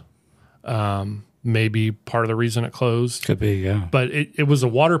this. Maybe part of the reason it closed. Could be, yeah. But it was a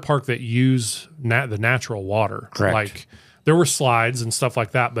water park that used the natural water. Correct. Like there were slides and stuff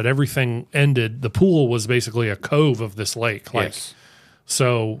like that, but everything ended. The pool was basically a cove of this lake. Like, yes.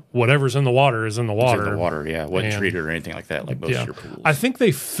 So whatever's in the water is in the water. It's in the water, yeah. It wasn't treated or anything like that, like most of your pools. I think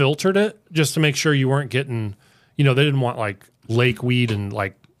they filtered it just to make sure you weren't getting, they didn't want like lake weed and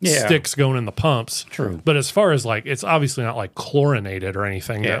like sticks going in the pumps. True. But as far as like, it's obviously not like chlorinated or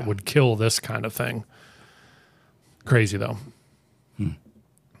anything that would kill this kind of thing. Crazy though.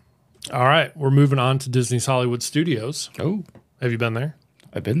 All right. We're moving on to Disney's Hollywood Studios. Oh. Have you been there?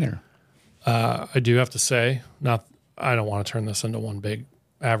 I've been there. I do have to say, I don't want to turn this into one big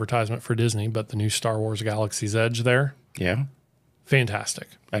advertisement for Disney, but the new Star Wars Galaxy's Edge there. Yeah. Fantastic.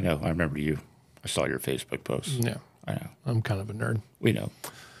 I know. I remember you. I saw your Facebook post. Yeah. I know. I'm kind of a nerd. We know.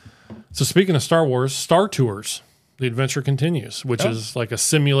 So speaking of Star Wars, Star Tours, the adventure continues, which is like a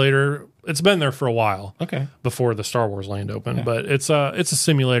simulator. It's been there for a while. Okay. Before the Star Wars land opened, but it's a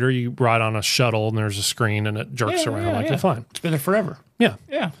simulator. You ride on a shuttle and there's a screen and it jerks around you're fine. It's been there forever. Yeah.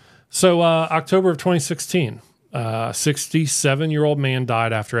 Yeah. So October of 2016, a 67-year-old man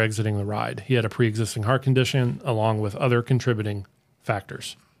died after exiting the ride. He had a pre-existing heart condition along with other contributing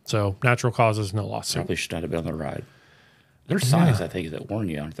factors. So natural causes, no lawsuit. Probably should not have been on the ride. There's signs, I think, that warn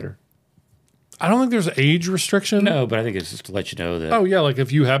you, aren't there? I don't think there's age restriction. No, but I think it's just to let you know that. Oh, yeah. Like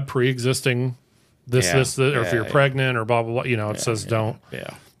if you have pre-existing this, or if you're pregnant or blah, blah, blah, it says don't.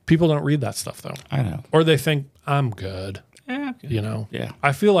 Yeah. People don't read that stuff, though. I know. Or they think, I'm good. Yeah. Yeah.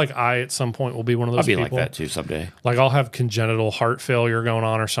 I feel like at some point, will be one of those people. I'll be like that, too, someday. Like I'll have congenital heart failure going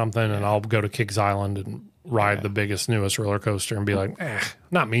on or something, and I'll go to Kings Island and ride the biggest, newest roller coaster and be like,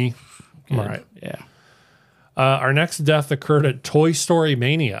 not me. Good. All right. Yeah. Our next death occurred at Toy Story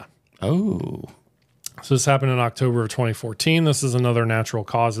Mania. Oh. So this happened in October of 2014. This is another natural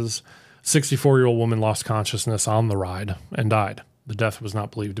causes. 64-year-old woman lost consciousness on the ride and died. The death was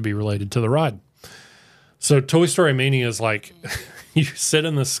not believed to be related to the ride. So Toy Story Mania is like you sit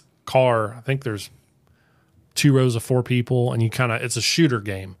in this car. I think there's 2 rows of 4 people, and it's a shooter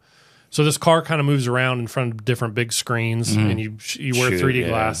game. So this car kind of moves around in front of different big screens, and you wear 3D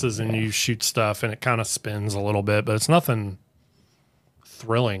glasses and you shoot stuff, and it kind of spins a little bit, but it's nothing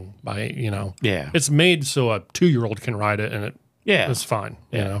thrilling by Yeah. It's made so a 2-year-old can ride it, and it's fine.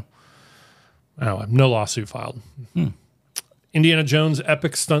 Oh, no lawsuit filed. Indiana Jones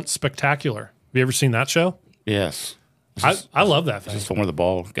Epic Stunt Spectacular. Have you ever seen that show? Yes. I love that thing. Is this the one where the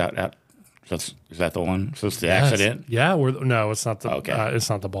ball got out? Is that the one? So it's the accident? Yeah. No, it's not the. Okay. It's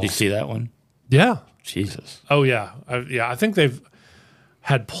not the ball. Did you see that one? Yeah. Jesus. Oh yeah. I think they've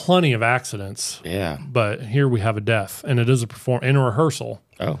had plenty of accidents. Yeah. But here we have a death, and it is in a rehearsal.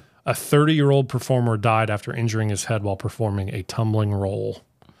 Oh. A 30-year-old performer died after injuring his head while performing a tumbling role.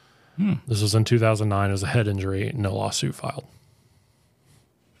 This was in 2009. It was a head injury. No lawsuit filed.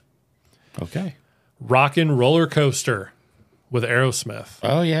 Okay. Rockin' Roller Coaster with Aerosmith.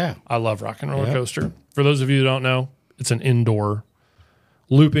 Oh, yeah. I love Rockin' Roller Coaster. For those of you who don't know, it's an indoor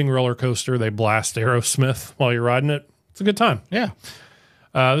looping roller coaster. They blast Aerosmith while you're riding it. It's a good time. Yeah.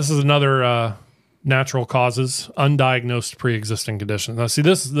 This is another natural causes, undiagnosed pre-existing conditions. Now, see,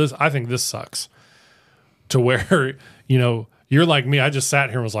 this I think this sucks to where, you're like me. I just sat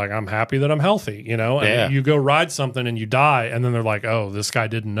here and was like, I'm happy that I'm healthy, And you go ride something and you die, and then they're like, oh, this guy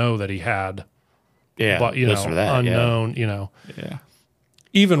didn't know that he had, but unknown, Yeah.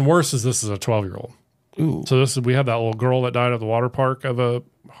 Even worse is this is a 12-year-old. Ooh. So we have that little girl that died at the water park of a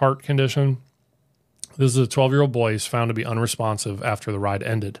heart condition. This is a 12-year-old boy. He's found to be unresponsive after the ride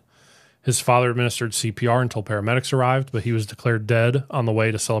ended. His father administered CPR until paramedics arrived, but he was declared dead on the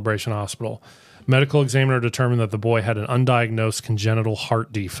way to Celebration Hospital. Medical examiner determined that the boy had an undiagnosed congenital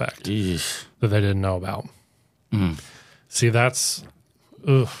heart defect that they didn't know about. See, that's,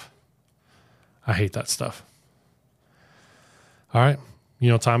 I hate that stuff. All right. You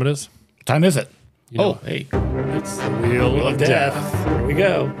know what time it is? What time is it? Hey. It's the Wheel of Death. Here we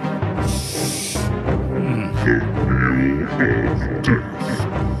go.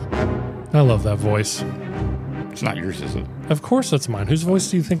 I love that voice. It's not yours, is it? Of course that's mine. Whose voice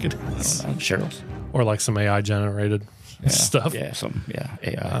do you think it is? I don't know. Cheryl's. Or like some AI generated stuff. Yeah,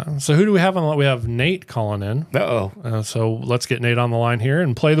 AI. So who do we have on? We have Nate calling in. Uh-oh. So let's get Nate on the line here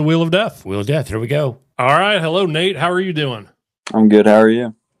and play the Wheel of Death. Wheel of Death. Here we go. All right. Hello, Nate. How are you doing? I'm good. How are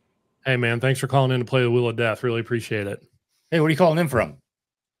you? Hey, man, thanks for calling in to play the Wheel of Death. Really appreciate it. Hey, where are you calling in from?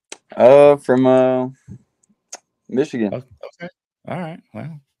 From Michigan. Okay. All right.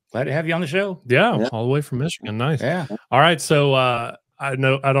 Well, glad to have you on the show. Yeah, all the way from Michigan. Nice. Yeah. All right. So I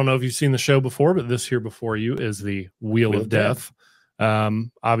don't know if you've seen the show before, but this here before you is the Wheel of Death.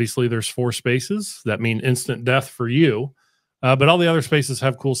 Obviously, there's 4 spaces that mean instant death for you. But all the other spaces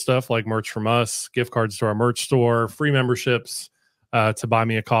have cool stuff like merch from us, gift cards to our merch store, free memberships to buy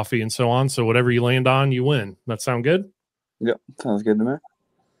me a coffee and so on. So whatever you land on, you win. That sound good? Yep, sounds good to me.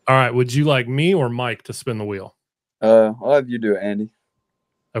 All right. Would you like me or Mike to spin the wheel? I'll have you do it, Andy.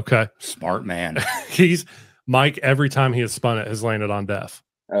 Okay. Smart man. Mike, every time he has spun it, has landed on death.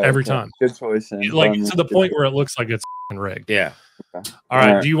 Every time. Good choice. Like to the point where it looks like it's rigged. Yeah. Okay. All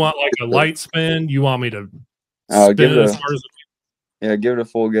right. Do you want like a light spin? You want me to give spin it as hard as Yeah, give it a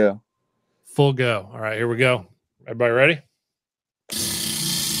full go. Full go. All right, here we go. Everybody ready?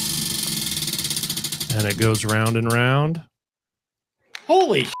 And it goes round and round.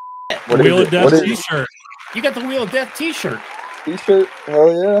 Holy Wheel of Death t-shirt. You got the Wheel of Death t-shirt. T-shirt?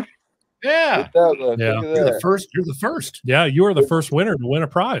 Hell yeah. Yeah. Yeah. You're the first. You're the first. Yeah, you are the first winner to win a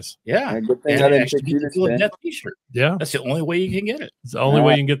prize. Yeah. Good thing I didn't pick you the to Wheel of spin. Death t-shirt. Yeah. That's the only way you can get it. It's the only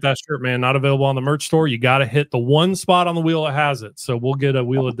way you can get that shirt, man. Not available on the merch store. You got to hit the one spot on the wheel that has it. So we'll get a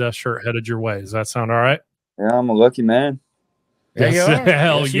Wheel of Death shirt headed your way. Does that sound all right? Yeah, I'm a lucky man. Yes,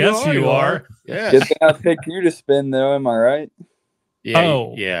 hell yes, you are. Yeah. Good thing I picked you to spin, though. Am I right?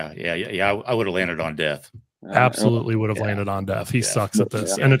 Yeah. Yeah. I would have landed on death. Absolutely would have landed on death. He sucks at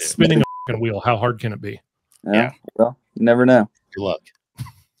this. And it's spinning a fucking wheel. How hard can it be? Yeah. Well, you never know. Good luck.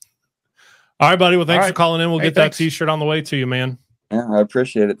 All right, buddy. Well, thanks for calling in. We'll get thanks. that t-shirt on the way to you, man. Yeah, I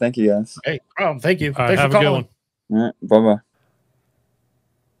appreciate it. Thank you, guys. Hey, thank you. All right, Thanks have for a good calling. one. All right, bye-bye.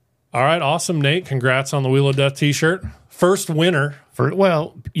 All right, awesome, Nate. Congrats on the Wheel of Death t-shirt. First winner.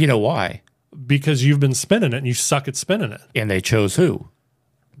 Well, you know why? Because you've been spinning it and you suck at spinning it. And they chose who?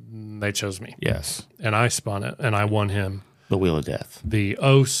 They chose me. Yes. And I spun it and I won him The Wheel of Death. the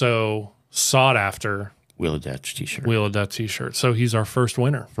so sought after Wheel of Death t-shirt. Wheel of Death t-shirt. So he's our first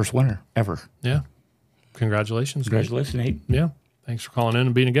winner. First winner ever. Yeah. Congratulations. Congratulations, Nate. Yeah. Thanks for calling in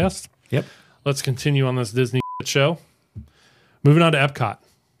and being a guest. Yep. Let's continue on this Disney show. Moving on to Epcot.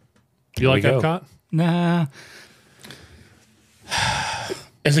 Do you like Epcot? Nah.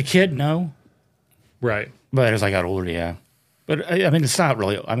 As a kid, no. Right. But as I got older, yeah. But I mean, it's not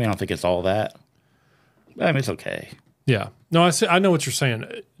really. I mean, I don't think it's all that. I mean, it's okay. Yeah. No, I know what you're saying.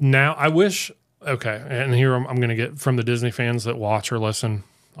 Now, I wish. Okay, and here I'm going to get from the Disney fans that watch or listen.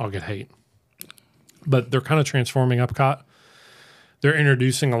 I'll get hate, but they're kind of transforming Epcot. They're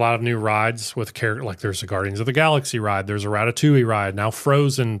introducing a lot of new rides with character. Like there's a Guardians of the Galaxy ride. There's a Ratatouille ride. Now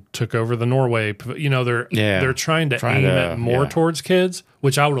Frozen took over the Norway. You know, they're trying to aim it more towards kids,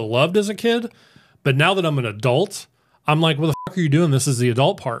 which I would have loved as a kid. But now that I'm an adult, I'm like, what the fuck are you doing? This is the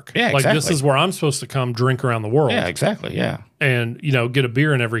adult park. Yeah, like this is where I'm supposed to come drink around the world. Yeah, exactly. Yeah. And, you know, get a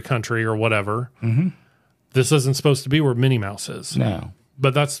beer in every country or whatever. Mm-hmm. This isn't supposed to be where Minnie Mouse is. No.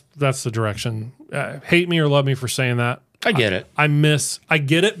 But that's the direction. Hate me or love me for saying that. I get it. I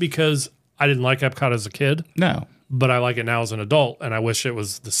get it because I didn't like Epcot as a kid. No. But I like it now as an adult, and I wish it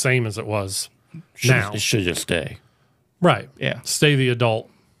was the same as it was now. It should just stay. Right. Yeah. Stay the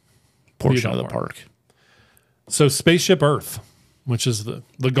adult portion of the park. So Spaceship Earth, which is the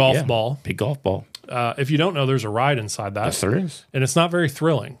golf ball. Big golf ball. If you don't know, there's a ride inside that. Yes, there is. And it's not very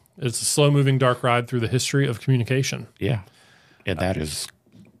thrilling. It's a slow-moving dark ride through the history of communication. Yeah. And that is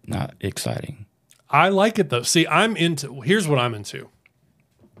not exciting. I like it, though. See, here's what I'm into.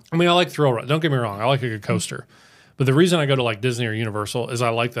 I mean, I like thrill ride. Don't get me wrong. I like a good coaster. But the reason I go to like Disney or Universal is I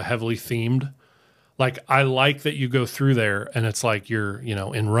like the heavily themed. Like, I like that you go through there and it's like you're, you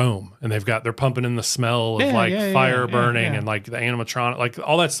know, in Rome and they're pumping in the smell of fire burning and like the animatronic, like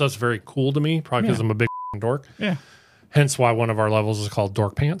all that stuff's very cool to me, probably because I'm a big dork. Yeah. Hence why one of our levels is called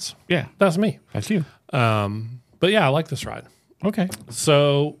Dork Pants. Yeah. That's me. That's you. But yeah, I like this ride. Okay.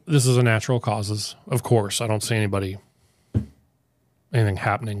 So this is a natural causes. Of course, I don't see anything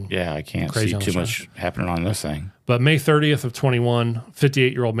happening. Yeah, I can't see too much happening on this thing. But May 30th of 21,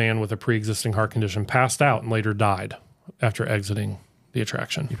 58-year-old man with a pre-existing heart condition passed out and later died after exiting the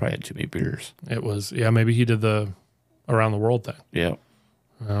attraction. He probably had too many beers. It was, maybe he did the around the world thing. Yeah.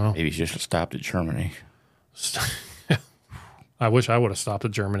 Maybe he just stopped at Germany. I wish I would have stopped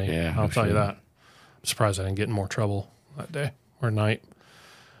at Germany. Yeah, I'll tell you that. I'm surprised I didn't get in more trouble that day or night.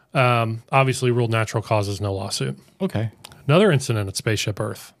 Obviously ruled natural causes, no lawsuit. Okay. Another incident at Spaceship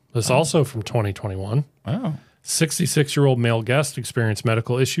Earth. This also from 2021. Wow. 66-year-old male guest experienced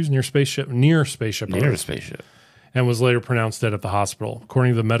medical issues near Spaceship Earth. Near the spaceship. and was later pronounced dead at the hospital.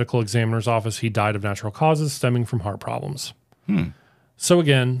 According to the medical examiner's office, he died of natural causes stemming from heart problems. So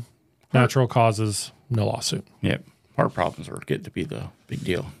again, natural causes, no lawsuit. Yep. Heart problems are getting to be the big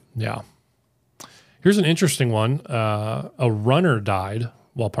deal. Yeah. Here's an interesting one. A runner died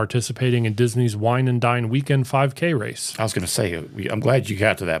while participating in Disney's Wine and Dine weekend 5K race. I was going to say, I'm glad you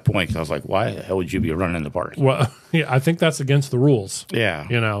got to that point because I was like, why the hell would you be running in the park? Well, yeah, I think that's against the ruls. Yeah.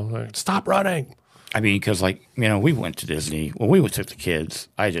 You know, like, stop running. I mean, because we went to Disney. When we took the kids,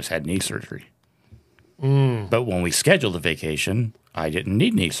 I just had knee surgery. But when we scheduled the vacation, I didn't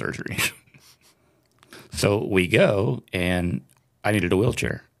need knee surgery. So we go, and I needed a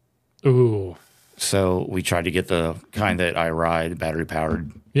wheelchair. Ooh. So we tried to get the kind that I ride, battery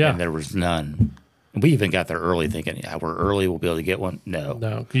powered. Yeah. And there was none. We even got there early thinking, yeah, we're early. We'll be able to get one. No.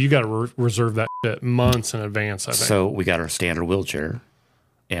 No, you got to reserve that shit months in advance, I think. So we got our standard wheelchair,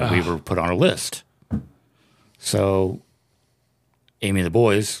 and we were put on a list. So Amy and the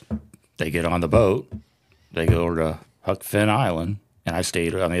boys, they get on the boat. They go over to Huck Finn Island, and I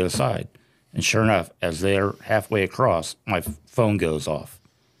stayed on the other side. And sure enough, as they're halfway across, my phone goes off.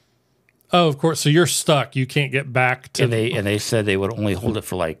 Oh, of course. So you're stuck. You can't get back to... And they said they would only hold it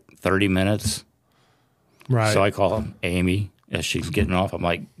for like 30 minutes. Right. So I call Amy as she's getting off. I'm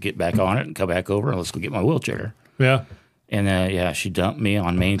like, get back on it and come back over, and let's go get my wheelchair. Yeah. And she dumped me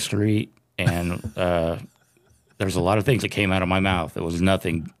on Main Street, and there's a lot of things that came out of my mouth. It was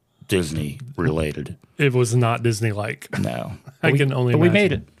nothing Disney related. It was not Disney-like. No. I can only But imagine. we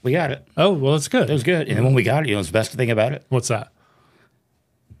made it. We got it. Oh, well, that's good. It was good. And then when we got it, the best thing about it, What's that?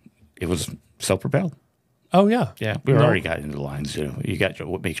 it was self-propelled. Oh, yeah. Yeah, we already got into the lines. You got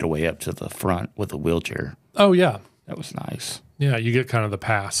to make your way up to the front with a wheelchair. Oh, yeah. That was nice. Yeah, you get kind of the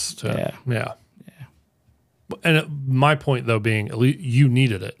pass. To, Yeah. And my point, though, being at least you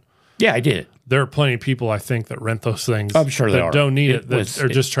needed it. Yeah, I did. There are plenty of people, I think, that rent those things. I'm sure they that are. don't need it, that are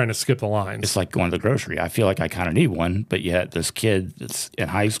just trying to skip the lines. It's like going to the grocery. I feel like I kind of need one, but yet this kid that's in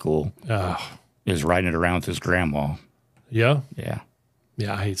high school is riding it around with his grandma. Yeah? Yeah.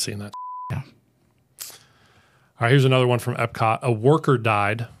 Yeah, I hate seeing that. Yeah. All right, here's another one from Epcot. A worker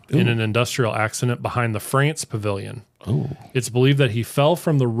died in an industrial accident behind the France Pavilion. Oh. It's believed that he fell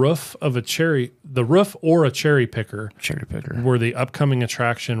from the roof or a cherry picker, where the upcoming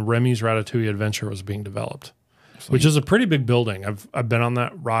attraction Remy's Ratatouille Adventure was being developed, which is a pretty big building. I've been on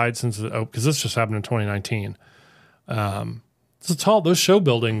that ride since because this just happened in 2019. It's tall. Those show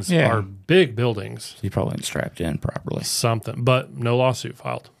buildings are big buildings. He probably ain't strapped in properly. Something, but no lawsuit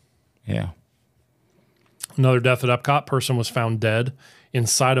filed. Yeah. Another death at Epcot. Person was found dead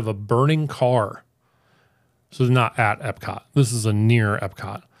inside of a burning car. So not at Epcot. This is a near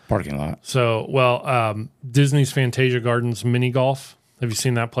Epcot Parking lot. So, Disney's Fantasia Gardens mini golf. Have you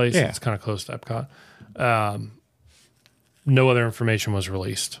seen that place? Yeah. It's kind of close to Epcot. No other information was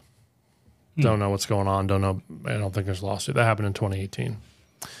released. Don't know what's going on. Don't know. I don't think there's a lawsuit. That happened in 2018.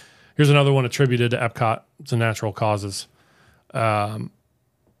 Here's another one attributed to Epcot. It's a natural causes. Another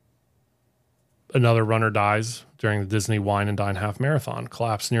runner dies during the Disney Wine and Dine Half Marathon.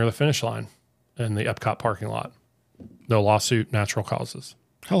 Collapsed near the finish line in the Epcot parking lot. No lawsuit, natural causes.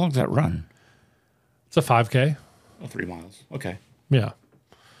 How long does that run? It's a 5K. Oh, 3 miles. Okay. Yeah.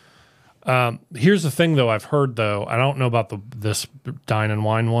 Here's the thing, though. I've heard, though, I don't know about this Dine and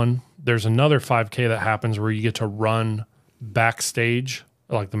Wine one. There's another 5K that happens where you get to run backstage,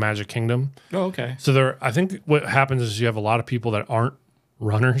 like the Magic Kingdom. Oh, okay. So I think what happens is you have a lot of people that aren't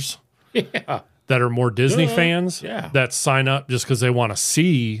runners. Yeah. That are more Disney fans that sign up just because they want to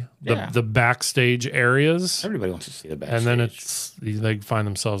see the backstage areas. Everybody wants to see the backstage. And then they find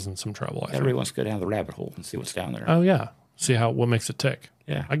themselves in some trouble. Everybody wants to go down the rabbit hole and see what's down there. Oh, yeah. See what makes it tick.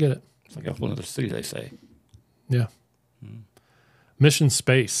 Yeah. I get it. It's like a whole other city, they say. Yeah. Mission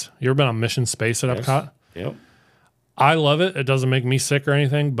Space. You ever been on Mission Space at Epcot? Yep. I love it. It doesn't make me sick or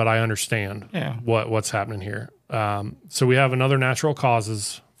anything, but I understand what's happening here. So we have another natural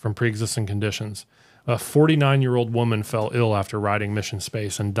causes from pre-existing conditions. A 49-year-old woman fell ill after riding Mission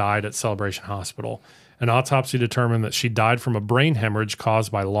Space and died at Celebration Hospital. An autopsy determined that she died from a brain hemorrhage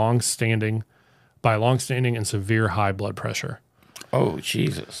caused by long-standing and severe high blood pressure. Oh,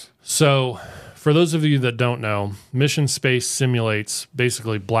 Jesus. So, for those of you that don't know, Mission Space simulates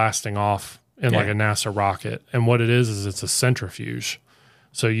basically blasting off in like a NASA rocket. And what it is it's a centrifuge.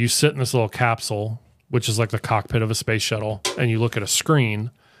 So you sit in this little capsule, which is like the cockpit of a space shuttle, and you look at a screen.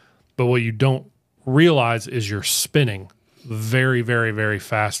 But what you don't realize is you're spinning very, very, very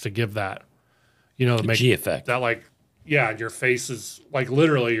fast to give that, the G effect. That your face is like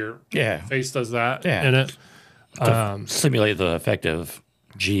literally your face does that in it. Simulate the effect of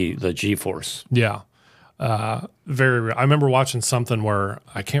the G force. Yeah. Very real. I remember watching something where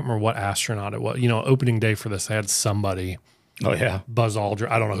I can't remember what astronaut it was. You know, opening day for this, they had somebody. Oh yeah, Buzz Aldrin.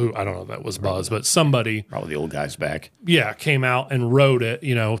 I don't know who. I don't know if that was Buzz, but somebody. probably the old guy's back. Yeah, came out and wrote it.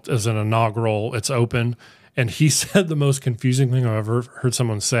 You know, as an inaugural. It's open, and he said the most confusing thing I've ever heard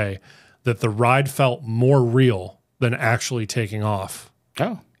someone say, that the ride felt more real than actually taking off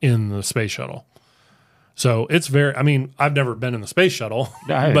in the space shuttle. So it's very, I mean, I've never been in the space shuttle,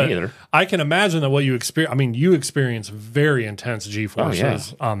 No, I haven't but either. I can imagine that what you experience, I mean, you experience very intense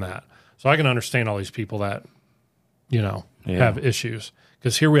G-forces on that. So I can understand all these people that, you know, have issues.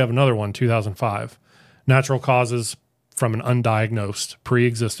 Because here we have another one, 2005. Natural causes from an undiagnosed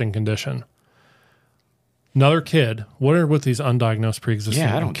pre-existing condition. Another kid. What are with these undiagnosed pre-existing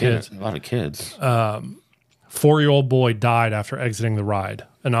kids? Yeah, I don't get it. A lot of kids. 4-year-old boy died after exiting the ride.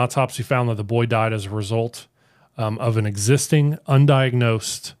 An autopsy found that the boy died as a result of an existing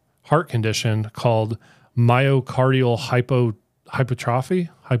undiagnosed heart condition called myocardial hypertrophy.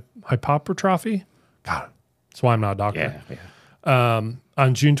 Hypertrophy? God, that's why I'm not a doctor. Yeah.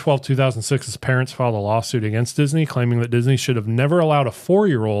 On June 12, 2006, his parents filed a lawsuit against Disney, claiming that Disney should have never allowed a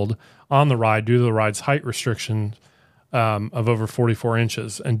 4-year-old on the ride due to the ride's height restriction of over 44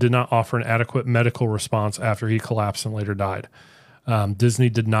 inches and did not offer an adequate medical response after he collapsed and later died. Disney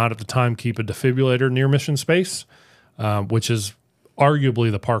did not at the time keep a defibrillator near mission space, which is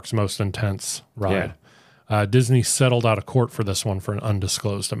arguably the park's most intense ride. Disney settled out of court for this one for an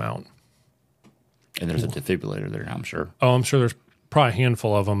undisclosed amount. And there's a defibrillator there, I'm sure. Oh, I'm sure there's probably a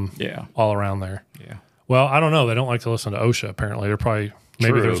handful of them all around there. Yeah. Well, I don't know. They don't like to listen to OSHA, apparently. They're probably,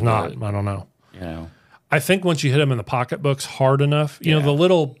 maybe True, there's not. but, I don't know. You know. I think once you hit them in the pocketbooks hard enough, you know, the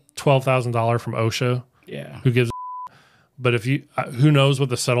little $12,000 from OSHA, who gives a but if you, who knows what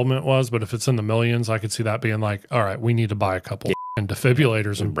the settlement was, but if it's in the millions, I could see that being like, all right, we need to buy a couple and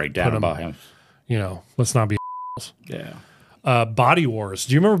defibrillators and break down and buy him. You know, let's not be Yeah. Body Wars.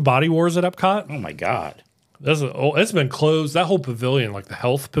 Do you remember Body Wars at Epcot? Oh my God. It's been closed. That whole pavilion, like the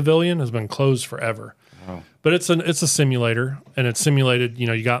health pavilion, has been closed forever. Oh. But it's a simulator, and it's simulated. You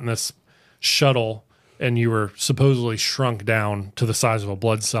know, you got in this shuttle, and you were supposedly shrunk down to the size of a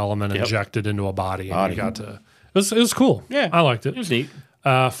blood cell, and then injected into a body. And you got to. It was cool. Yeah, I liked it. It was neat.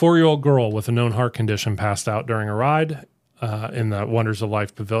 4-year-old girl with a known heart condition passed out during a ride in the Wonders of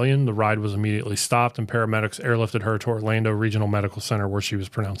Life pavilion. The ride was immediately stopped, and paramedics airlifted her to Orlando Regional Medical Center, where she was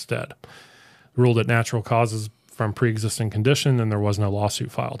pronounced dead. Ruled it natural causes from pre-existing condition, and there was no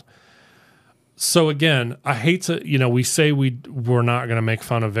lawsuit filed. So again, I hate to, you know, we say we're not going to make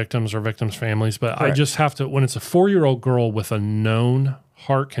fun of victims or victims' families, but I just have to, when it's a 4-year-old girl with a known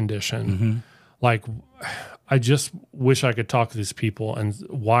heart condition, like, I just wish I could talk to these people. And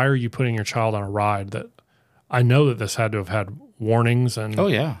why are you putting your child on a ride that I know that this had to have had warnings and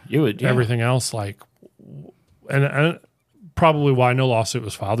everything else, like, and probably why no lawsuit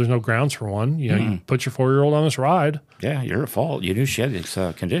was filed. There's no grounds for one. You know, you put your 4-year-old on this ride. Yeah, you're at fault. You knew she had these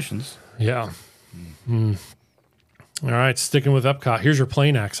conditions. Yeah. All right, sticking with Epcot. Here's your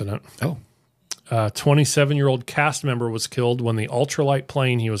plane accident. Oh. 27-year-old cast member was killed when the ultralight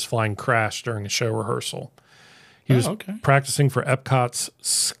plane he was flying crashed during a show rehearsal. He was practicing for Epcot's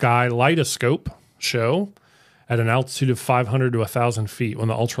Skylightoscope show at an altitude of 500 to 1,000 feet when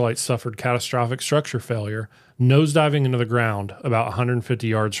the ultralight suffered catastrophic structure failure, nosediving into the ground about 150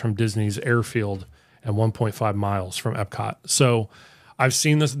 yards from Disney's airfield and 1.5 miles from Epcot. So I've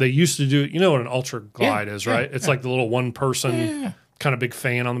seen this. They used to do, you know what an ultra glide is, right? It's like the little one-person kind of big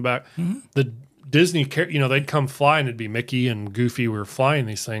fan on the back. The Disney, you know, they'd come fly and it'd be Mickey and Goofy. We were flying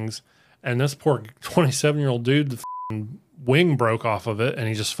these things. And this poor 27-year-old dude, the wing broke off of it and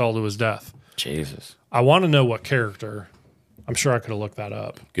he just fell to his death. Jesus. I want to know what character. I'm sure I could have looked that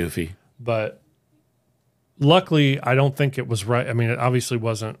up. Goofy. But luckily, I don't think it was right. I mean, it obviously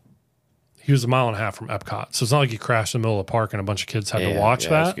wasn't. He was 1.5 miles from Epcot. So it's not like he crashed in the middle of the park and a bunch of kids had to watch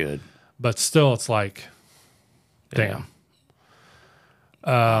that. That's good. But still, it's like, damn.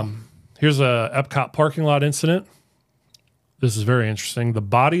 Here's a Epcot parking lot incident. This is very interesting. The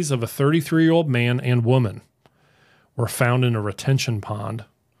bodies of a 33-year-old man and woman were found in a retention pond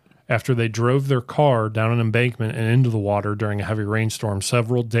after they drove their car down an embankment and into the water during a heavy rainstorm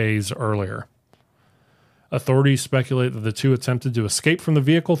several days earlier. Authorities speculate that the two attempted to escape from the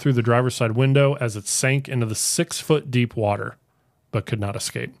vehicle through the driver's side window as it sank into the 6-foot deep water, but could not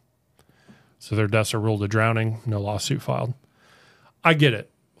escape. So their deaths are ruled a drowning, no lawsuit filed. I get it.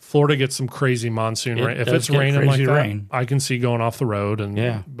 Florida gets some crazy monsoon rain. If it's raining like that, I can see going off the road,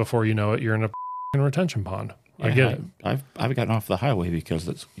 and before you know it, you're in a retention pond. I get it. I've gotten off the highway because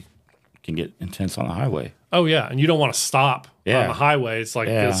it can get intense on the highway. Oh, yeah, and you don't want to stop on the highway. It's like,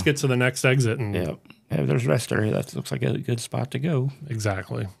 let's get to the next exit. And Yeah, there's rest area. That looks like a good spot to go.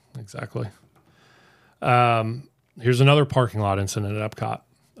 Exactly. Here's another parking lot incident at Epcot.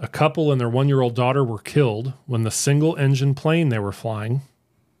 A couple and their 1-year-old daughter were killed when the single-engine plane they were flying,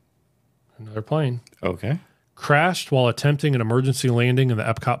 another plane, Okay. crashed while attempting an emergency landing in the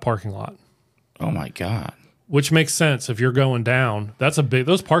Epcot parking lot. Oh my God. Which makes sense if you're going down. That's a big.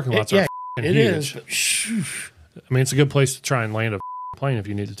 Those parking lots are it huge. is. I mean, it's a good place to try and land a plane if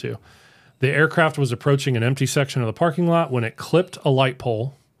you needed to. The aircraft was approaching an empty section of the parking lot when it clipped a light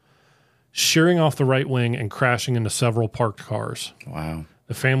pole, shearing off the right wing and crashing into several parked cars. Wow.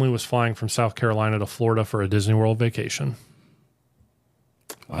 The family was flying from South Carolina to Florida for a Disney World vacation.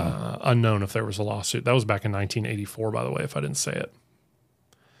 Wow. Unknown if there was a lawsuit. That was back in 1984, by the way, if I didn't say it.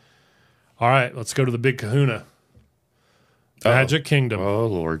 All right, let's go to the big kahuna. Magic Kingdom. Oh,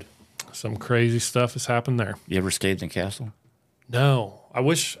 Lord. Some crazy stuff has happened there. You ever stayed in the castle? No, I kind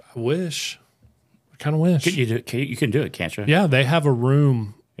of wish. You can do it, can't you? Yeah, they have a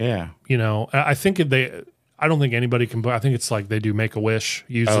room. Yeah. You know, I think I don't think anybody can book. I think it's like they do Make-A-Wish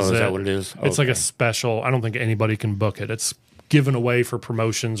uses Oh, is it. that what it is? It's like a special. I don't think anybody can book it. It's given away for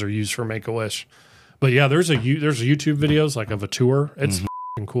promotions or used for Make-A-Wish. But yeah, there's YouTube videos like of a tour. It's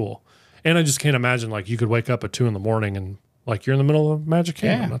f***ing cool. And I just can't imagine like you could wake up at 2 a.m. and like you're in the middle of Magic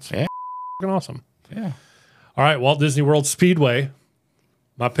Kingdom. That's f***ing awesome. Yeah. All right, Walt Disney World Speedway.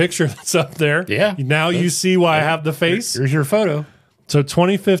 My picture that's up there. Yeah. Now you see why I have the face. Here's your photo. So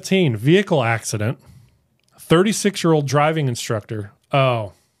 2015, vehicle accident. 36-year-old driving instructor.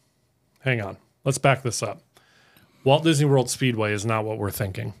 Oh, hang on. Let's back this up. Walt Disney World Speedway is not what we're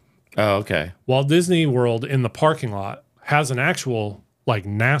thinking. Oh, okay. Walt Disney World in the parking lot has an actual like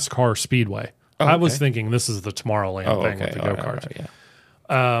NASCAR speedway. Oh, I was okay. thinking this is the Tomorrowland thing with the All go-karts. right, yeah.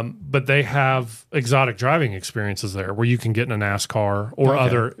 But they have exotic driving experiences there where you can get in a NASCAR or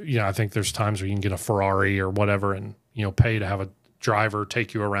other, I think there's times where you can get a Ferrari or whatever and, pay to have a driver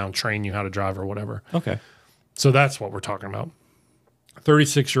take you around, train you how to drive or whatever. Okay. So that's what we're talking about.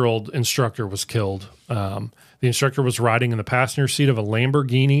 36-year-old instructor was killed. The instructor was riding in the passenger seat of a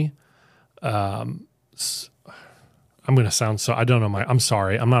Lamborghini. I'm going to sound so, I don't know I'm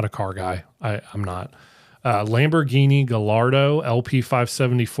sorry. I'm not a car guy. I'm not. Lamborghini Gallardo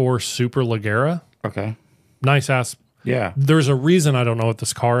LP574 Super Leggera. Okay. Nice ass. Yeah. There's a reason I don't know what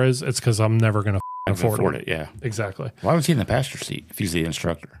this car is. It's because I'm never going to afford it. Yeah. Exactly. Why was he in the passenger seat if he's the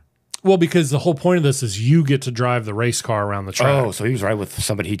instructor? Well, because the whole point of this is you get to drive the race car around the track. Oh, so he was right with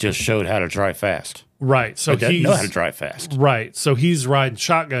somebody he just showed how to drive fast. Right. So He doesn't he's know how to drive fast. Right. So he's riding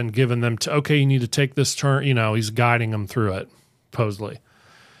shotgun, giving them okay, you need to take this turn. He's guiding them through it, supposedly.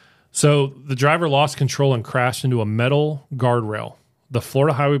 So the driver lost control and crashed into a metal guardrail. The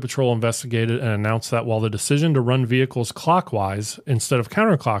Florida Highway Patrol investigated and announced that while the decision to run vehicles clockwise instead of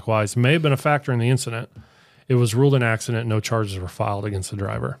counterclockwise may have been a factor in the incident, it was ruled an accident. No charges were filed against the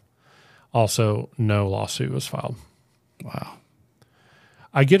driver. Also, no lawsuit was filed. Wow.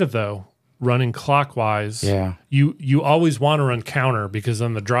 I get it, though. Running clockwise, Yeah. you always want to run counter because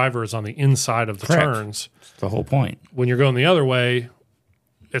then the driver is on the inside of the Correct. turns. That's the whole point. When you're going the other way,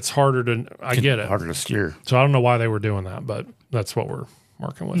 it's harder to, I get it. Harder to steer. So I don't know why they were doing that, but that's what we're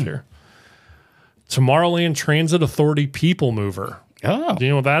working with here. Tomorrowland Transit Authority People Mover. Oh. Do you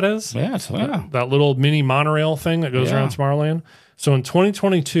know what that is? Yeah. That little mini monorail thing that goes around Tomorrowland. So in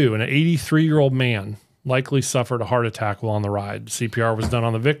 2022, an 83-year-old man likely suffered a heart attack while on the ride. CPR was done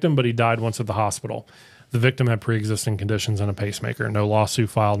on the victim, but he died once at the hospital. The victim had pre-existing conditions and a pacemaker. No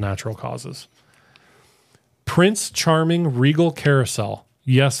lawsuit filed, natural causes. Prince Charming Regal Carousel.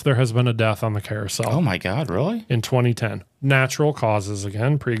 Yes, there has been a death on the carousel. Oh, my God. Really? In 2010. Natural causes,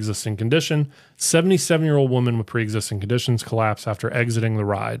 again, pre-existing condition. 77-year-old woman with pre-existing conditions collapsed after exiting the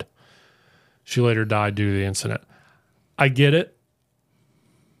ride. She later died due to the incident. I get it.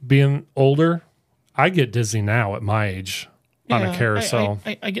 Being older, I get dizzy now at my age on a carousel.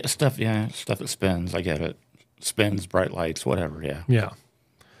 I get stuff, stuff that spins. I get it. Spins, bright lights, whatever, yeah. Yeah.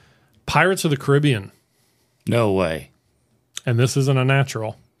 Pirates of the Caribbean. No way. And this isn't a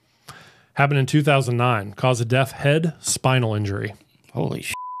natural. Happened in 2009. Caused a deaf head spinal injury. Holy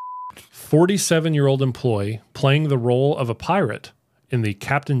shit. 47-year-old employee playing the role of a pirate in the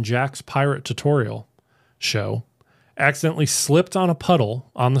Captain Jack's Pirate Tutorial show accidentally slipped on a puddle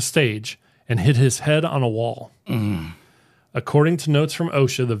on the stage and hit his head on a wall. According to notes from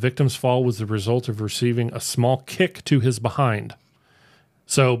OSHA, the victim's fall was the result of receiving a small kick to his behind.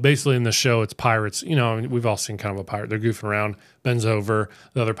 So basically in the show, it's pirates. We've all seen kind of a pirate. They're goofing around, bends over.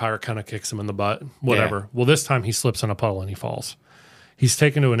 The other pirate kind of kicks him in the butt, whatever. Yeah. Well, this time he slips in a puddle and he falls. He's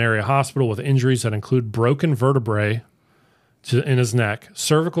taken to an area hospital with injuries that include broken vertebrae, in his neck,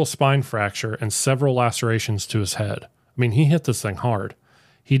 cervical spine fracture, and several lacerations to his head. I mean, he hit this thing hard.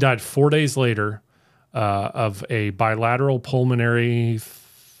 He died 4 days later of a bilateral pulmonary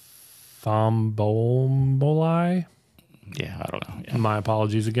thromboemboli. Yeah, I don't know. Yeah. My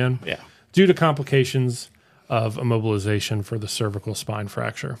apologies again. Yeah. Due to complications of immobilization for the cervical spine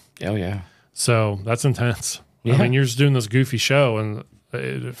fracture. Oh, yeah. So that's intense. Yeah. I mean, you're just doing this goofy show and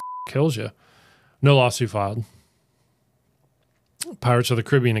it kills you. No lawsuit filed. Pirates of the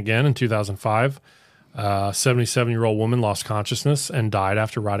Caribbean again in 2005. 77-year-old woman lost consciousness and died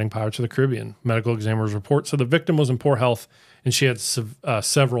after riding Pirates of the Caribbean. Medical examiners report said the victim was in poor health and she had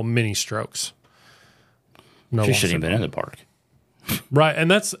several mini strokes. No She shouldn't have been in the park. Right. And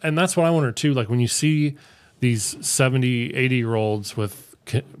that's what I wonder too. Like when you see these 70, 80-year-olds with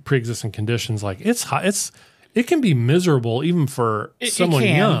pre-existing conditions, like it can be miserable even for someone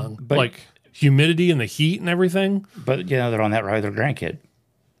young, but like humidity and the heat and everything. But they're on that ride with their grandkid.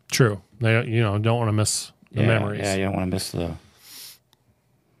 True. They don't want to miss the memories. Yeah, you don't want to miss the.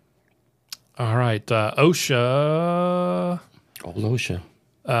 All right. OSHA. Old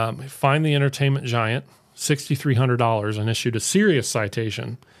OSHA. Fined the entertainment giant $6,300 and issued a serious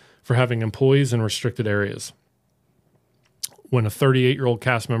citation for having employees in restricted areas. When a 38-year-old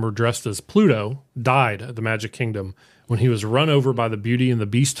cast member dressed as Pluto died at the Magic Kingdom when he was run over by the Beauty and the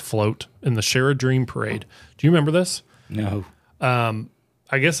Beast float in the Share a Dream parade. Do you remember this? No.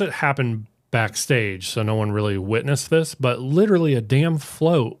 I guess it happened backstage, so no one really witnessed this, but literally a damn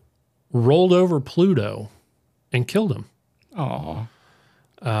float rolled over Pluto and killed him. Oh.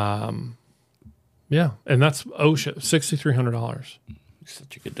 Yeah, and that's OSHA, $6,300. He's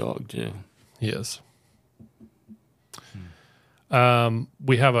such a good dog, too. He is.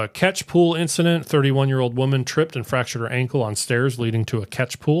 We have a catch pool incident. 31-year-old woman tripped and fractured her ankle on stairs leading to a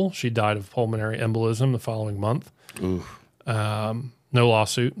catch pool. She died of pulmonary embolism the following month. Ooh. No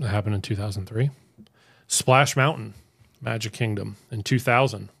lawsuit. That happened in 2003. Splash Mountain, Magic Kingdom in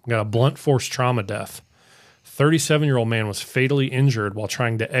 2000. We got a blunt force trauma death. 37-year-old man was fatally injured while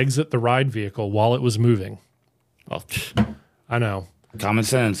trying to exit the ride vehicle while it was moving. Well, I know. common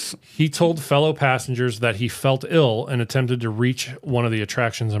sense. He told fellow passengers that he felt ill and attempted to reach one of the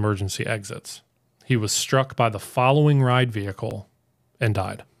attraction's emergency exits. He was struck by the following ride vehicle and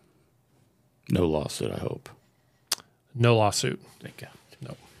died. No lawsuit, I hope. No lawsuit. Thank God.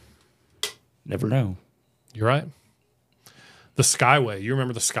 No. Never know. You're right. The Skyway. You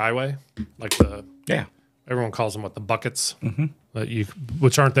remember the Skyway? Like the... Yeah. Everyone calls them, what, the buckets? Mm-hmm.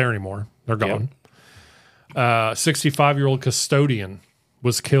 Which aren't there anymore. They're gone. Yep. 65-year-old custodian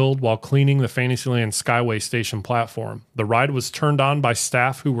was killed while cleaning the Fantasyland Skyway station platform. The ride was turned on by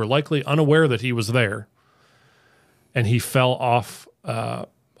staff who were likely unaware that he was there, and he fell off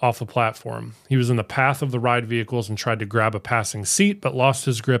the platform. He was in the path of the ride vehicles and tried to grab a passing seat, but lost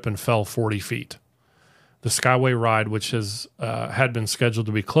his grip and fell 40 feet. The Skyway ride, which had been scheduled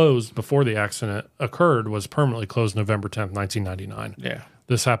to be closed before the accident occurred, was permanently closed November 10th, 1999. Yeah.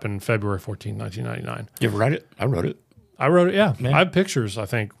 This happened February 14th, 1999. You ever write it? I wrote it. I wrote it, yeah. I have pictures, I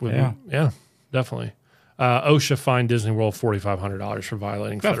think. Yeah, definitely. OSHA fined Disney World $4,500 for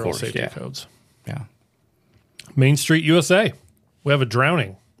violating federal safety codes. Yeah. Main Street, USA. We have a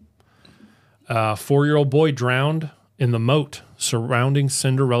drowning. A 4-year-old boy drowned in the moat surrounding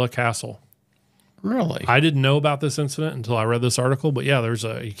Cinderella Castle. Really? I didn't know about this incident until I read this article, but yeah,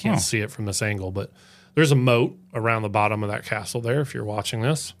 you can't see it from this angle, but there's a moat around the bottom of that castle there if you're watching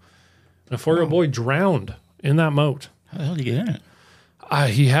this. And a 4-year-old boy drowned in that moat. How the hell did he get in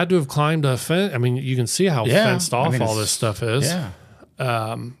it? He had to have climbed a fence. I mean, you can see how fenced off all this stuff is. Yeah.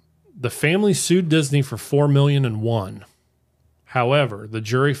 The family sued Disney for $4 million and won. However, the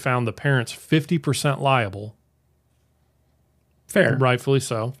jury found the parents 50% liable. Fair. Rightfully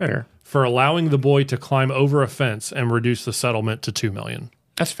so. Fair. For allowing the boy to climb over a fence and reduce the settlement to $2 million.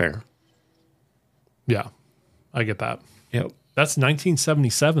 That's fair. Yeah, I get that. Yep. That's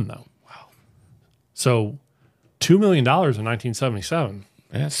 1977, though. Wow. So $2 million in 1977.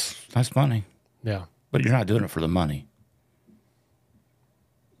 That's money. Yeah. But you're not doing it for the money.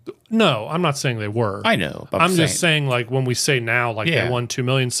 No, I'm not saying they were. I know. But I'm just saying, like, when we say now, like, they won $2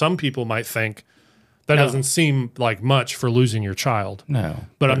 million, some people might think that doesn't seem like much for losing your child. No.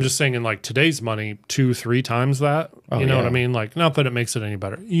 But I'm just saying, in like today's money, 2-3 times that. You know what I mean? Like, not that it makes it any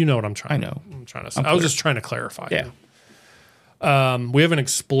better. You know what I'm trying. I'm trying to say. I was just trying to clarify. Yeah. We have an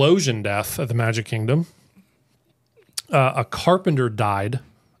explosion death at the Magic Kingdom. A carpenter died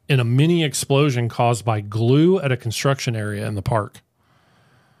in a mini explosion caused by glue at a construction area in the park.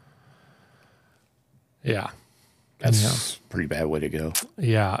 Yeah. That's a pretty bad way to go.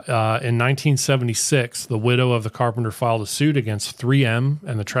 Yeah. In 1976, the widow of the carpenter filed a suit against 3M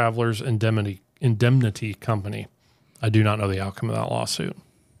and the Travelers Indemnity Company. I do not know the outcome of that lawsuit.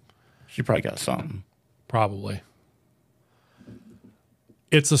 She probably got something. Probably.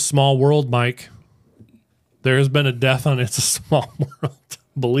 It's a Small World, Mike. There has been a death on It's a Small World,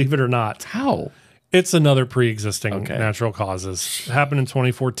 believe it or not. How? It's another pre-existing natural causes. It happened in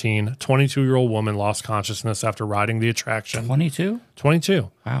 2014. 22-year-old woman lost consciousness after riding the attraction. 22? 22.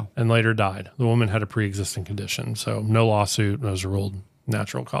 Wow. And later died. The woman had a pre-existing condition, so no lawsuit. Those are ruled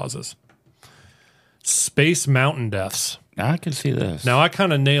natural causes. Space Mountain deaths. I can see this. Now, I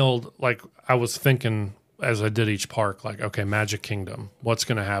kind of nailed, like, I was thinking as I did each park, like, okay, Magic Kingdom, what's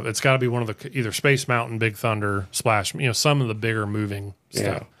going to have? It's got to be one of the, either Space Mountain, Big Thunder, Splash, some of the bigger moving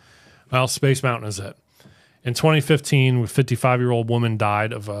stuff. Well, Space Mountain is it. In 2015, a 55-year-old woman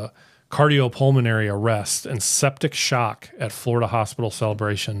died of a cardiopulmonary arrest and septic shock at Florida Hospital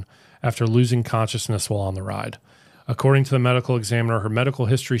Celebration after losing consciousness while on the ride. According to the medical examiner, her medical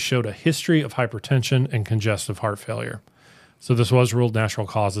history showed a history of hypertension and congestive heart failure. So this was ruled natural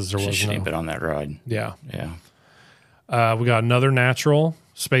causes. There was She shouldn't have been on that ride. Yeah. Yeah. We got another natural,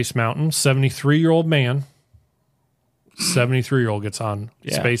 Space Mountain, 73-year-old man. 73-year-old gets on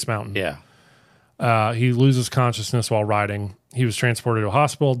Space Mountain. Yeah. He loses consciousness while riding. He was transported to a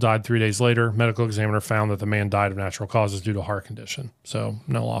hospital, died 3 days later. Medical examiner found that the man died of natural causes due to a heart condition. So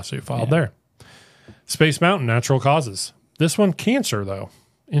no lawsuit filed there. Space Mountain, natural causes. This one, cancer, though.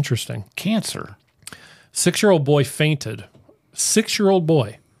 Interesting. Cancer. 6-year-old boy fainted. 6-year-old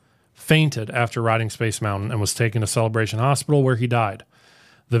boy fainted after riding Space Mountain and was taken to Celebration Hospital where he died.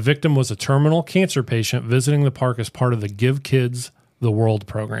 The victim was a terminal cancer patient visiting the park as part of the Give Kids the World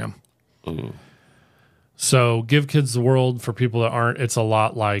program. Ooh. So Give Kids the World, for people that aren't, it's a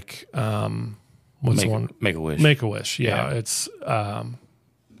lot like, what's the one? Make-A-Wish. Make-A-Wish, yeah. It's,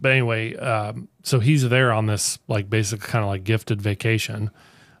 but anyway, so he's there on this, like, basic kind of like gifted vacation.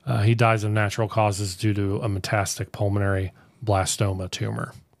 He dies of natural causes due to a metastatic pulmonary blastoma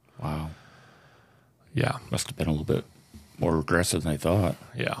tumor. Wow. Yeah. Must have been a little bit more aggressive than I thought.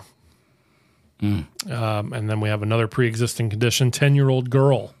 Yeah. And then we have another pre-existing condition, 10-year-old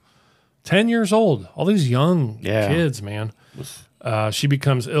girl. 10 years old. All these young kids, man. She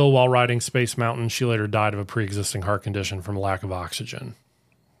becomes ill while riding Space Mountain. She later died of a pre-existing heart condition from lack of oxygen.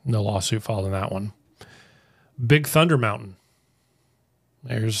 No lawsuit filed in that one. Big Thunder Mountain.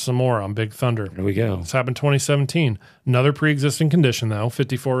 There's some more on Big Thunder. There we go. This happened 2017. Another pre-existing condition, though.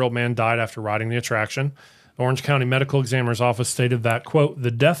 54-year-old man died after riding the attraction. The Orange County Medical Examiner's Office stated that, quote, the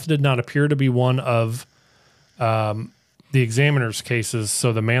death did not appear to be one of the examiner's cases,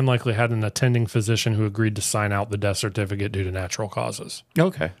 so the man likely had an attending physician who agreed to sign out the death certificate due to natural causes.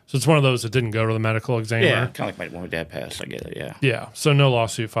 Okay. So it's one of those that didn't go to the medical examiner. Yeah, kind of like when my dad passed. I get it, yeah. Yeah, so no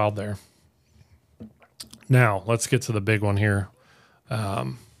lawsuit filed there. Now, let's get to the big one here.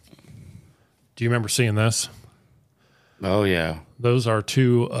 Do you remember seeing this? Oh, yeah. Those are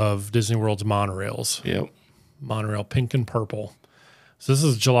two of Disney World's monorails. Yep. Monorail pink and purple. So this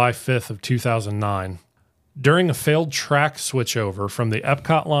is July 5th of 2009. During a failed track switchover from the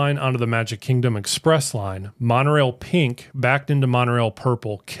Epcot line onto the Magic Kingdom Express line, Monorail Pink backed into Monorail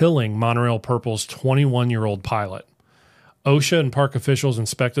Purple, killing Monorail Purple's 21-year-old pilot. OSHA and park officials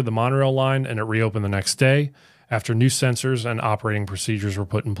inspected the monorail line, and it reopened the next day after new sensors and operating procedures were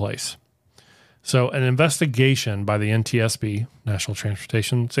put in place. So an investigation by the NTSB, National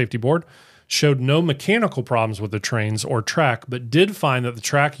Transportation Safety Board, showed no mechanical problems with the trains or track, but did find that the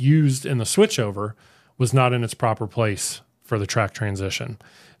track used in the switchover was not in its proper place for the track transition.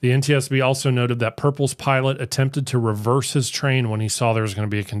 The NTSB also noted that Purple's pilot attempted to reverse his train when he saw there was going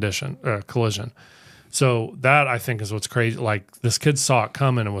to be a collision. So that, I think, is what's crazy. Like, this kid saw it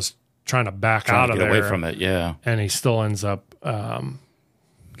coming and was trying to back out of there. Get away from it, yeah. And he still ends up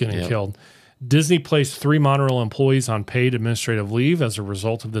getting killed. Disney placed 3 monorail employees on paid administrative leave as a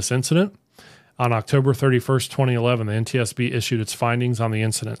result of this incident. On October 31st, 2011, the NTSB issued its findings on the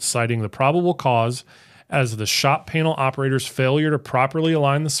incident, citing the probable cause as the shop panel operator's failure to properly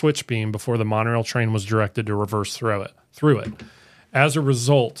align the switch beam before the monorail train was directed to reverse through it. As a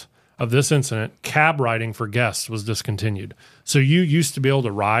result of this incident, cab riding for guests was discontinued. So you used to be able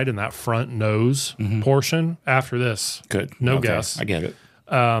to ride in that front nose portion. After this, no guests. I get it.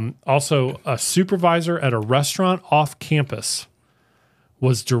 Also, a supervisor at a restaurant off campus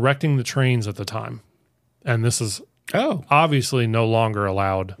was directing the trains at the time. And this is obviously no longer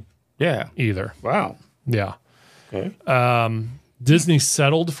allowed either. Wow. Yeah. Okay. Disney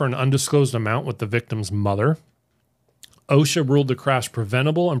settled for an undisclosed amount with the victim's mother. OSHA ruled the crash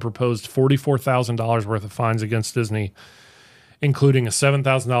preventable and proposed $44,000 worth of fines against Disney, including a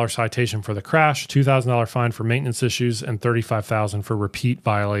 $7,000 citation for the crash, $2,000 fine for maintenance issues, and $35,000 for repeat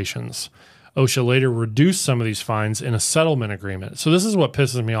violations. OSHA later reduced some of these fines in a settlement agreement. So this is what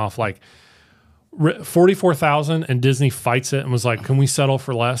pisses me off. Like, 44,000 and Disney fights it and was like, can we settle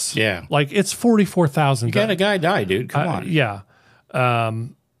for less? Yeah. Like, it's 44,000. You got a guy die, dude. Come on. Yeah.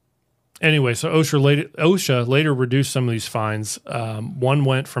 Anyway, so OSHA later reduced some of these fines. One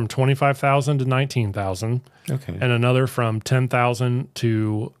went from 25,000 to 19,000. Okay. And another from 10,000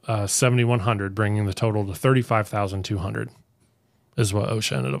 to 7,100, bringing the total to 35,200 is what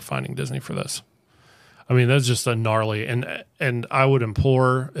OSHA ended up finding Disney for this. I mean, that's just a gnarly, and I would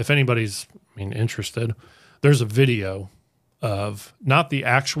implore, if anybody's interested, there's a video of not the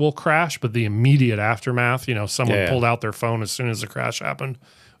actual crash, but the immediate aftermath. You know, someone pulled out their phone as soon as the crash happened,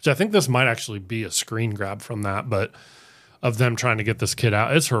 which I think this might actually be a screen grab from that, but of them trying to get this kid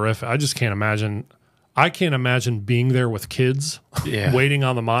out. It's horrific. I just can't imagine. I can't imagine being there with kids waiting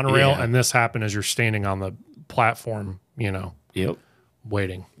on the monorail and this happened as you're standing on the platform, you know,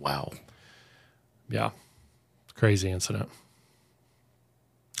 waiting. Wow. Yeah. Crazy incident.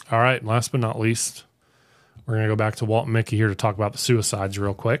 All right. And last but not least, we're going to go back to Walt and Mickey here to talk about the suicides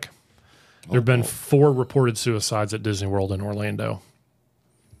real quick. There have been 4 reported suicides at Disney World in Orlando.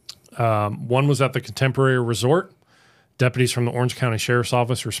 One was at the Contemporary Resort. Deputies from the Orange County Sheriff's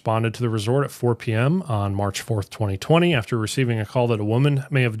Office responded to the resort at 4 p.m. on March 4th, 2020, after receiving a call that a woman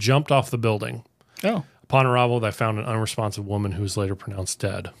may have jumped off the building. Oh. Upon arrival, they found an unresponsive woman who was later pronounced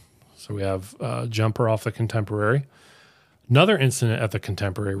dead. So we have a jumper off the Contemporary. Another incident at the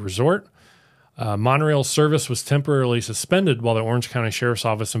Contemporary Resort. Monorail service was temporarily suspended while the Orange County Sheriff's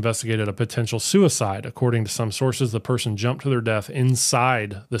Office investigated a potential suicide. According to some sources, the person jumped to their death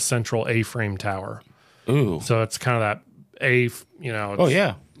inside the central A-frame tower. Ooh. So it's kind of that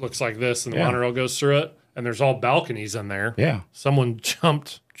looks like this, and the monorail goes through it, and there's all balconies in there. Yeah. Someone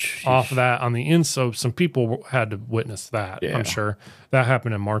jumped off that on the inside, so some people had to witness that, I'm sure. That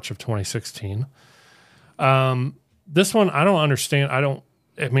happened in March of 2016. This one, I don't understand.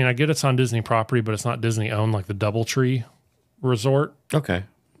 I get it's on Disney property, but it's not Disney-owned, like the Doubletree Resort. Okay.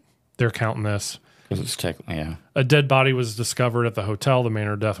 They're counting this. Because it's technically, A dead body was discovered at the hotel. The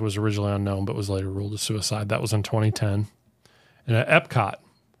manner of death was originally unknown, but was later ruled a suicide. That was in 2010. And at Epcot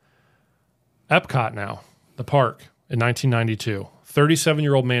now, the park, in 1992,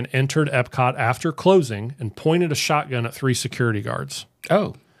 37-year-old man entered Epcot after closing and pointed a shotgun at 3 security guards.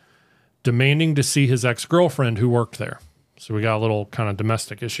 Oh. Demanding to see his ex-girlfriend who worked there. So we got a little kind of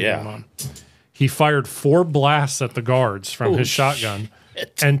domestic issue going on. He fired 4 blasts at the guards from his shotgun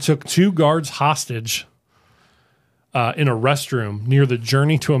and took 2 guards hostage in a restroom near the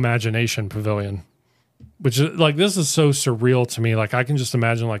Journey to Imagination Pavilion. Which is like, this is so surreal to me. Like, I can just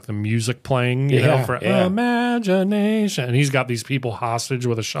imagine like the music playing, you know, for imagination. And he's got these people hostage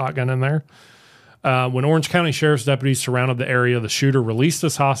with a shotgun in there. When Orange County Sheriff's deputies surrounded the area, the shooter released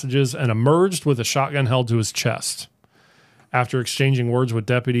his hostages and emerged with a shotgun held to his chest. After exchanging words with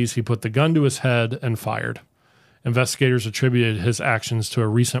deputies, he put the gun to his head and fired. Investigators attributed his actions to a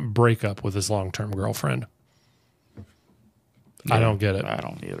recent breakup with his long-term girlfriend. I don't get it. I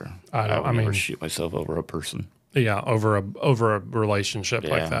don't either. I mean, shoot myself over a person. Yeah, over a relationship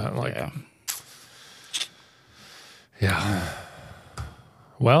like that. Like, yeah.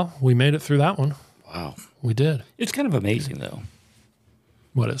 Well, we made it through that one. Wow. We did. It's kind of amazing, though.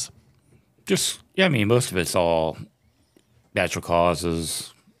 What is? Most of it's all natural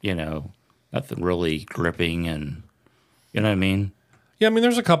causes, nothing really gripping and, you know what I mean? Yeah, I mean,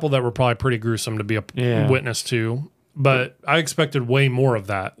 there's a couple that were probably pretty gruesome to be a witness to, but I expected way more of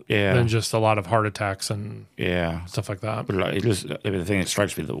that than just a lot of heart attacks and stuff like that. But the thing that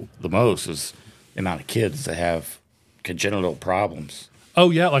strikes me the most is the amount of kids that have congenital problems. Oh,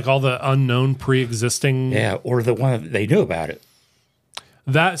 yeah, like all the unknown pre-existing. Yeah, or the one that they knew about it.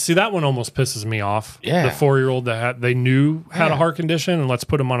 That one almost pisses me off. Yeah. The 4-year-old that they knew had a heart condition, and let's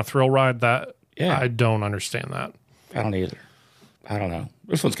put him on a thrill ride. I don't understand that. I don't either. I don't know.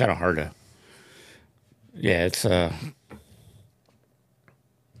 This one's kind of hard to. Yeah, it's I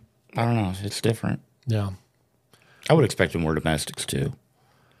don't know. It's different. Yeah. I would expect more domestics too.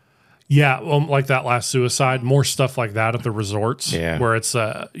 Yeah, well, like that last suicide, more stuff like that at the resorts, where it's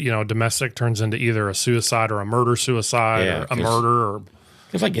domestic turns into either a suicide or a murder-suicide or a murder. Or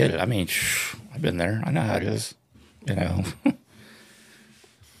because I get it. I mean, I've been there. I know how it is.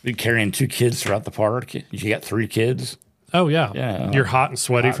 You're carrying 2 kids throughout the park. You got 3 kids. Oh, yeah. You're hot and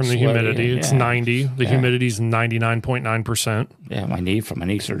sweaty from the humidity. It's 90. The humidity's 99.9%. Yeah, my knee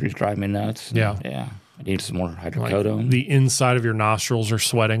surgery's driving me nuts. Yeah. I need some more Like hydrocodone. the inside of your nostrils are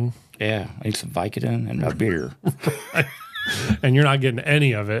sweating. Yeah, I need some Vicodin and a beer. And you're not getting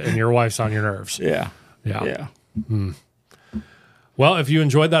any of it, and your wife's on your nerves. Yeah. Yeah. Well, if you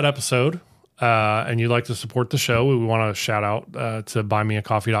enjoyed that episode and you'd like to support the show, we want to shout out to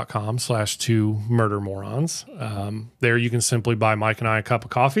buymeacoffee.com/2murdermorons. There you can simply buy Mike and I a cup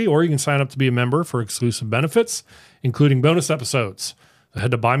of coffee, or you can sign up to be a member for exclusive benefits, including bonus episodes.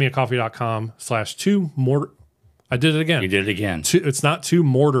 Head to buymeacoffee.com/2mor. I did it again. You did it again. It's not 2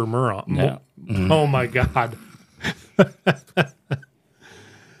 mortar moron. No. Oh my God.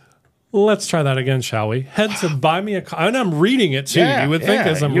 Let's try that again, shall we? Head to buy me a coffee. And I'm reading it too. Yeah, you would think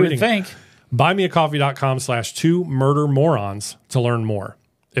as I'm reading. You would think. Buymeacoffee.com/2murdermorons to learn more.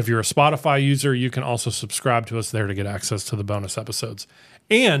 If you're a Spotify user, you can also subscribe to us there to get access to the bonus episodes.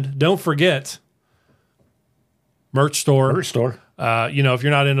 And don't forget, merch store. Merch store. You know, if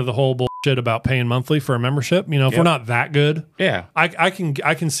you're not into the whole bullshit about paying monthly for a membership, you know, if we're not that good, Yeah. I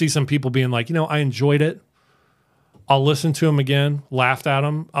can see some people being like, you know, I enjoyed it. I'll listen to them again, laughed at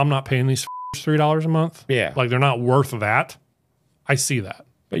them. I'm not paying these $3 a month. Yeah. Like they're not worth that. I see that.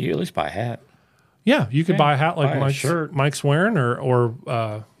 But you at least buy a hat. Yeah, you could buy a hat like buy a shirt. Mike's wearing, or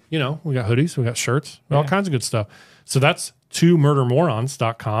you know, we got hoodies, we got shirts, all kinds of good stuff. So that's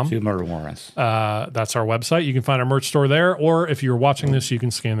 2murdermorons.com. 2 murder morons. That's our website. You can find our merch store there, or if you're watching this, you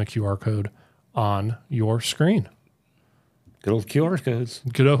can scan the QR code on your screen. Good old QR codes.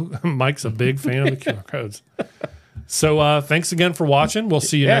 Good old, Mike's a big fan of the QR codes. So thanks again for watching. We'll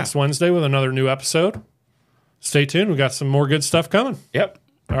see you next Wednesday with another new episode. Stay tuned. We got some more good stuff coming. Yep.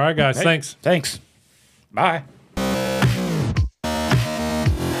 All right, guys. Hey, Thanks. Thanks. Bye.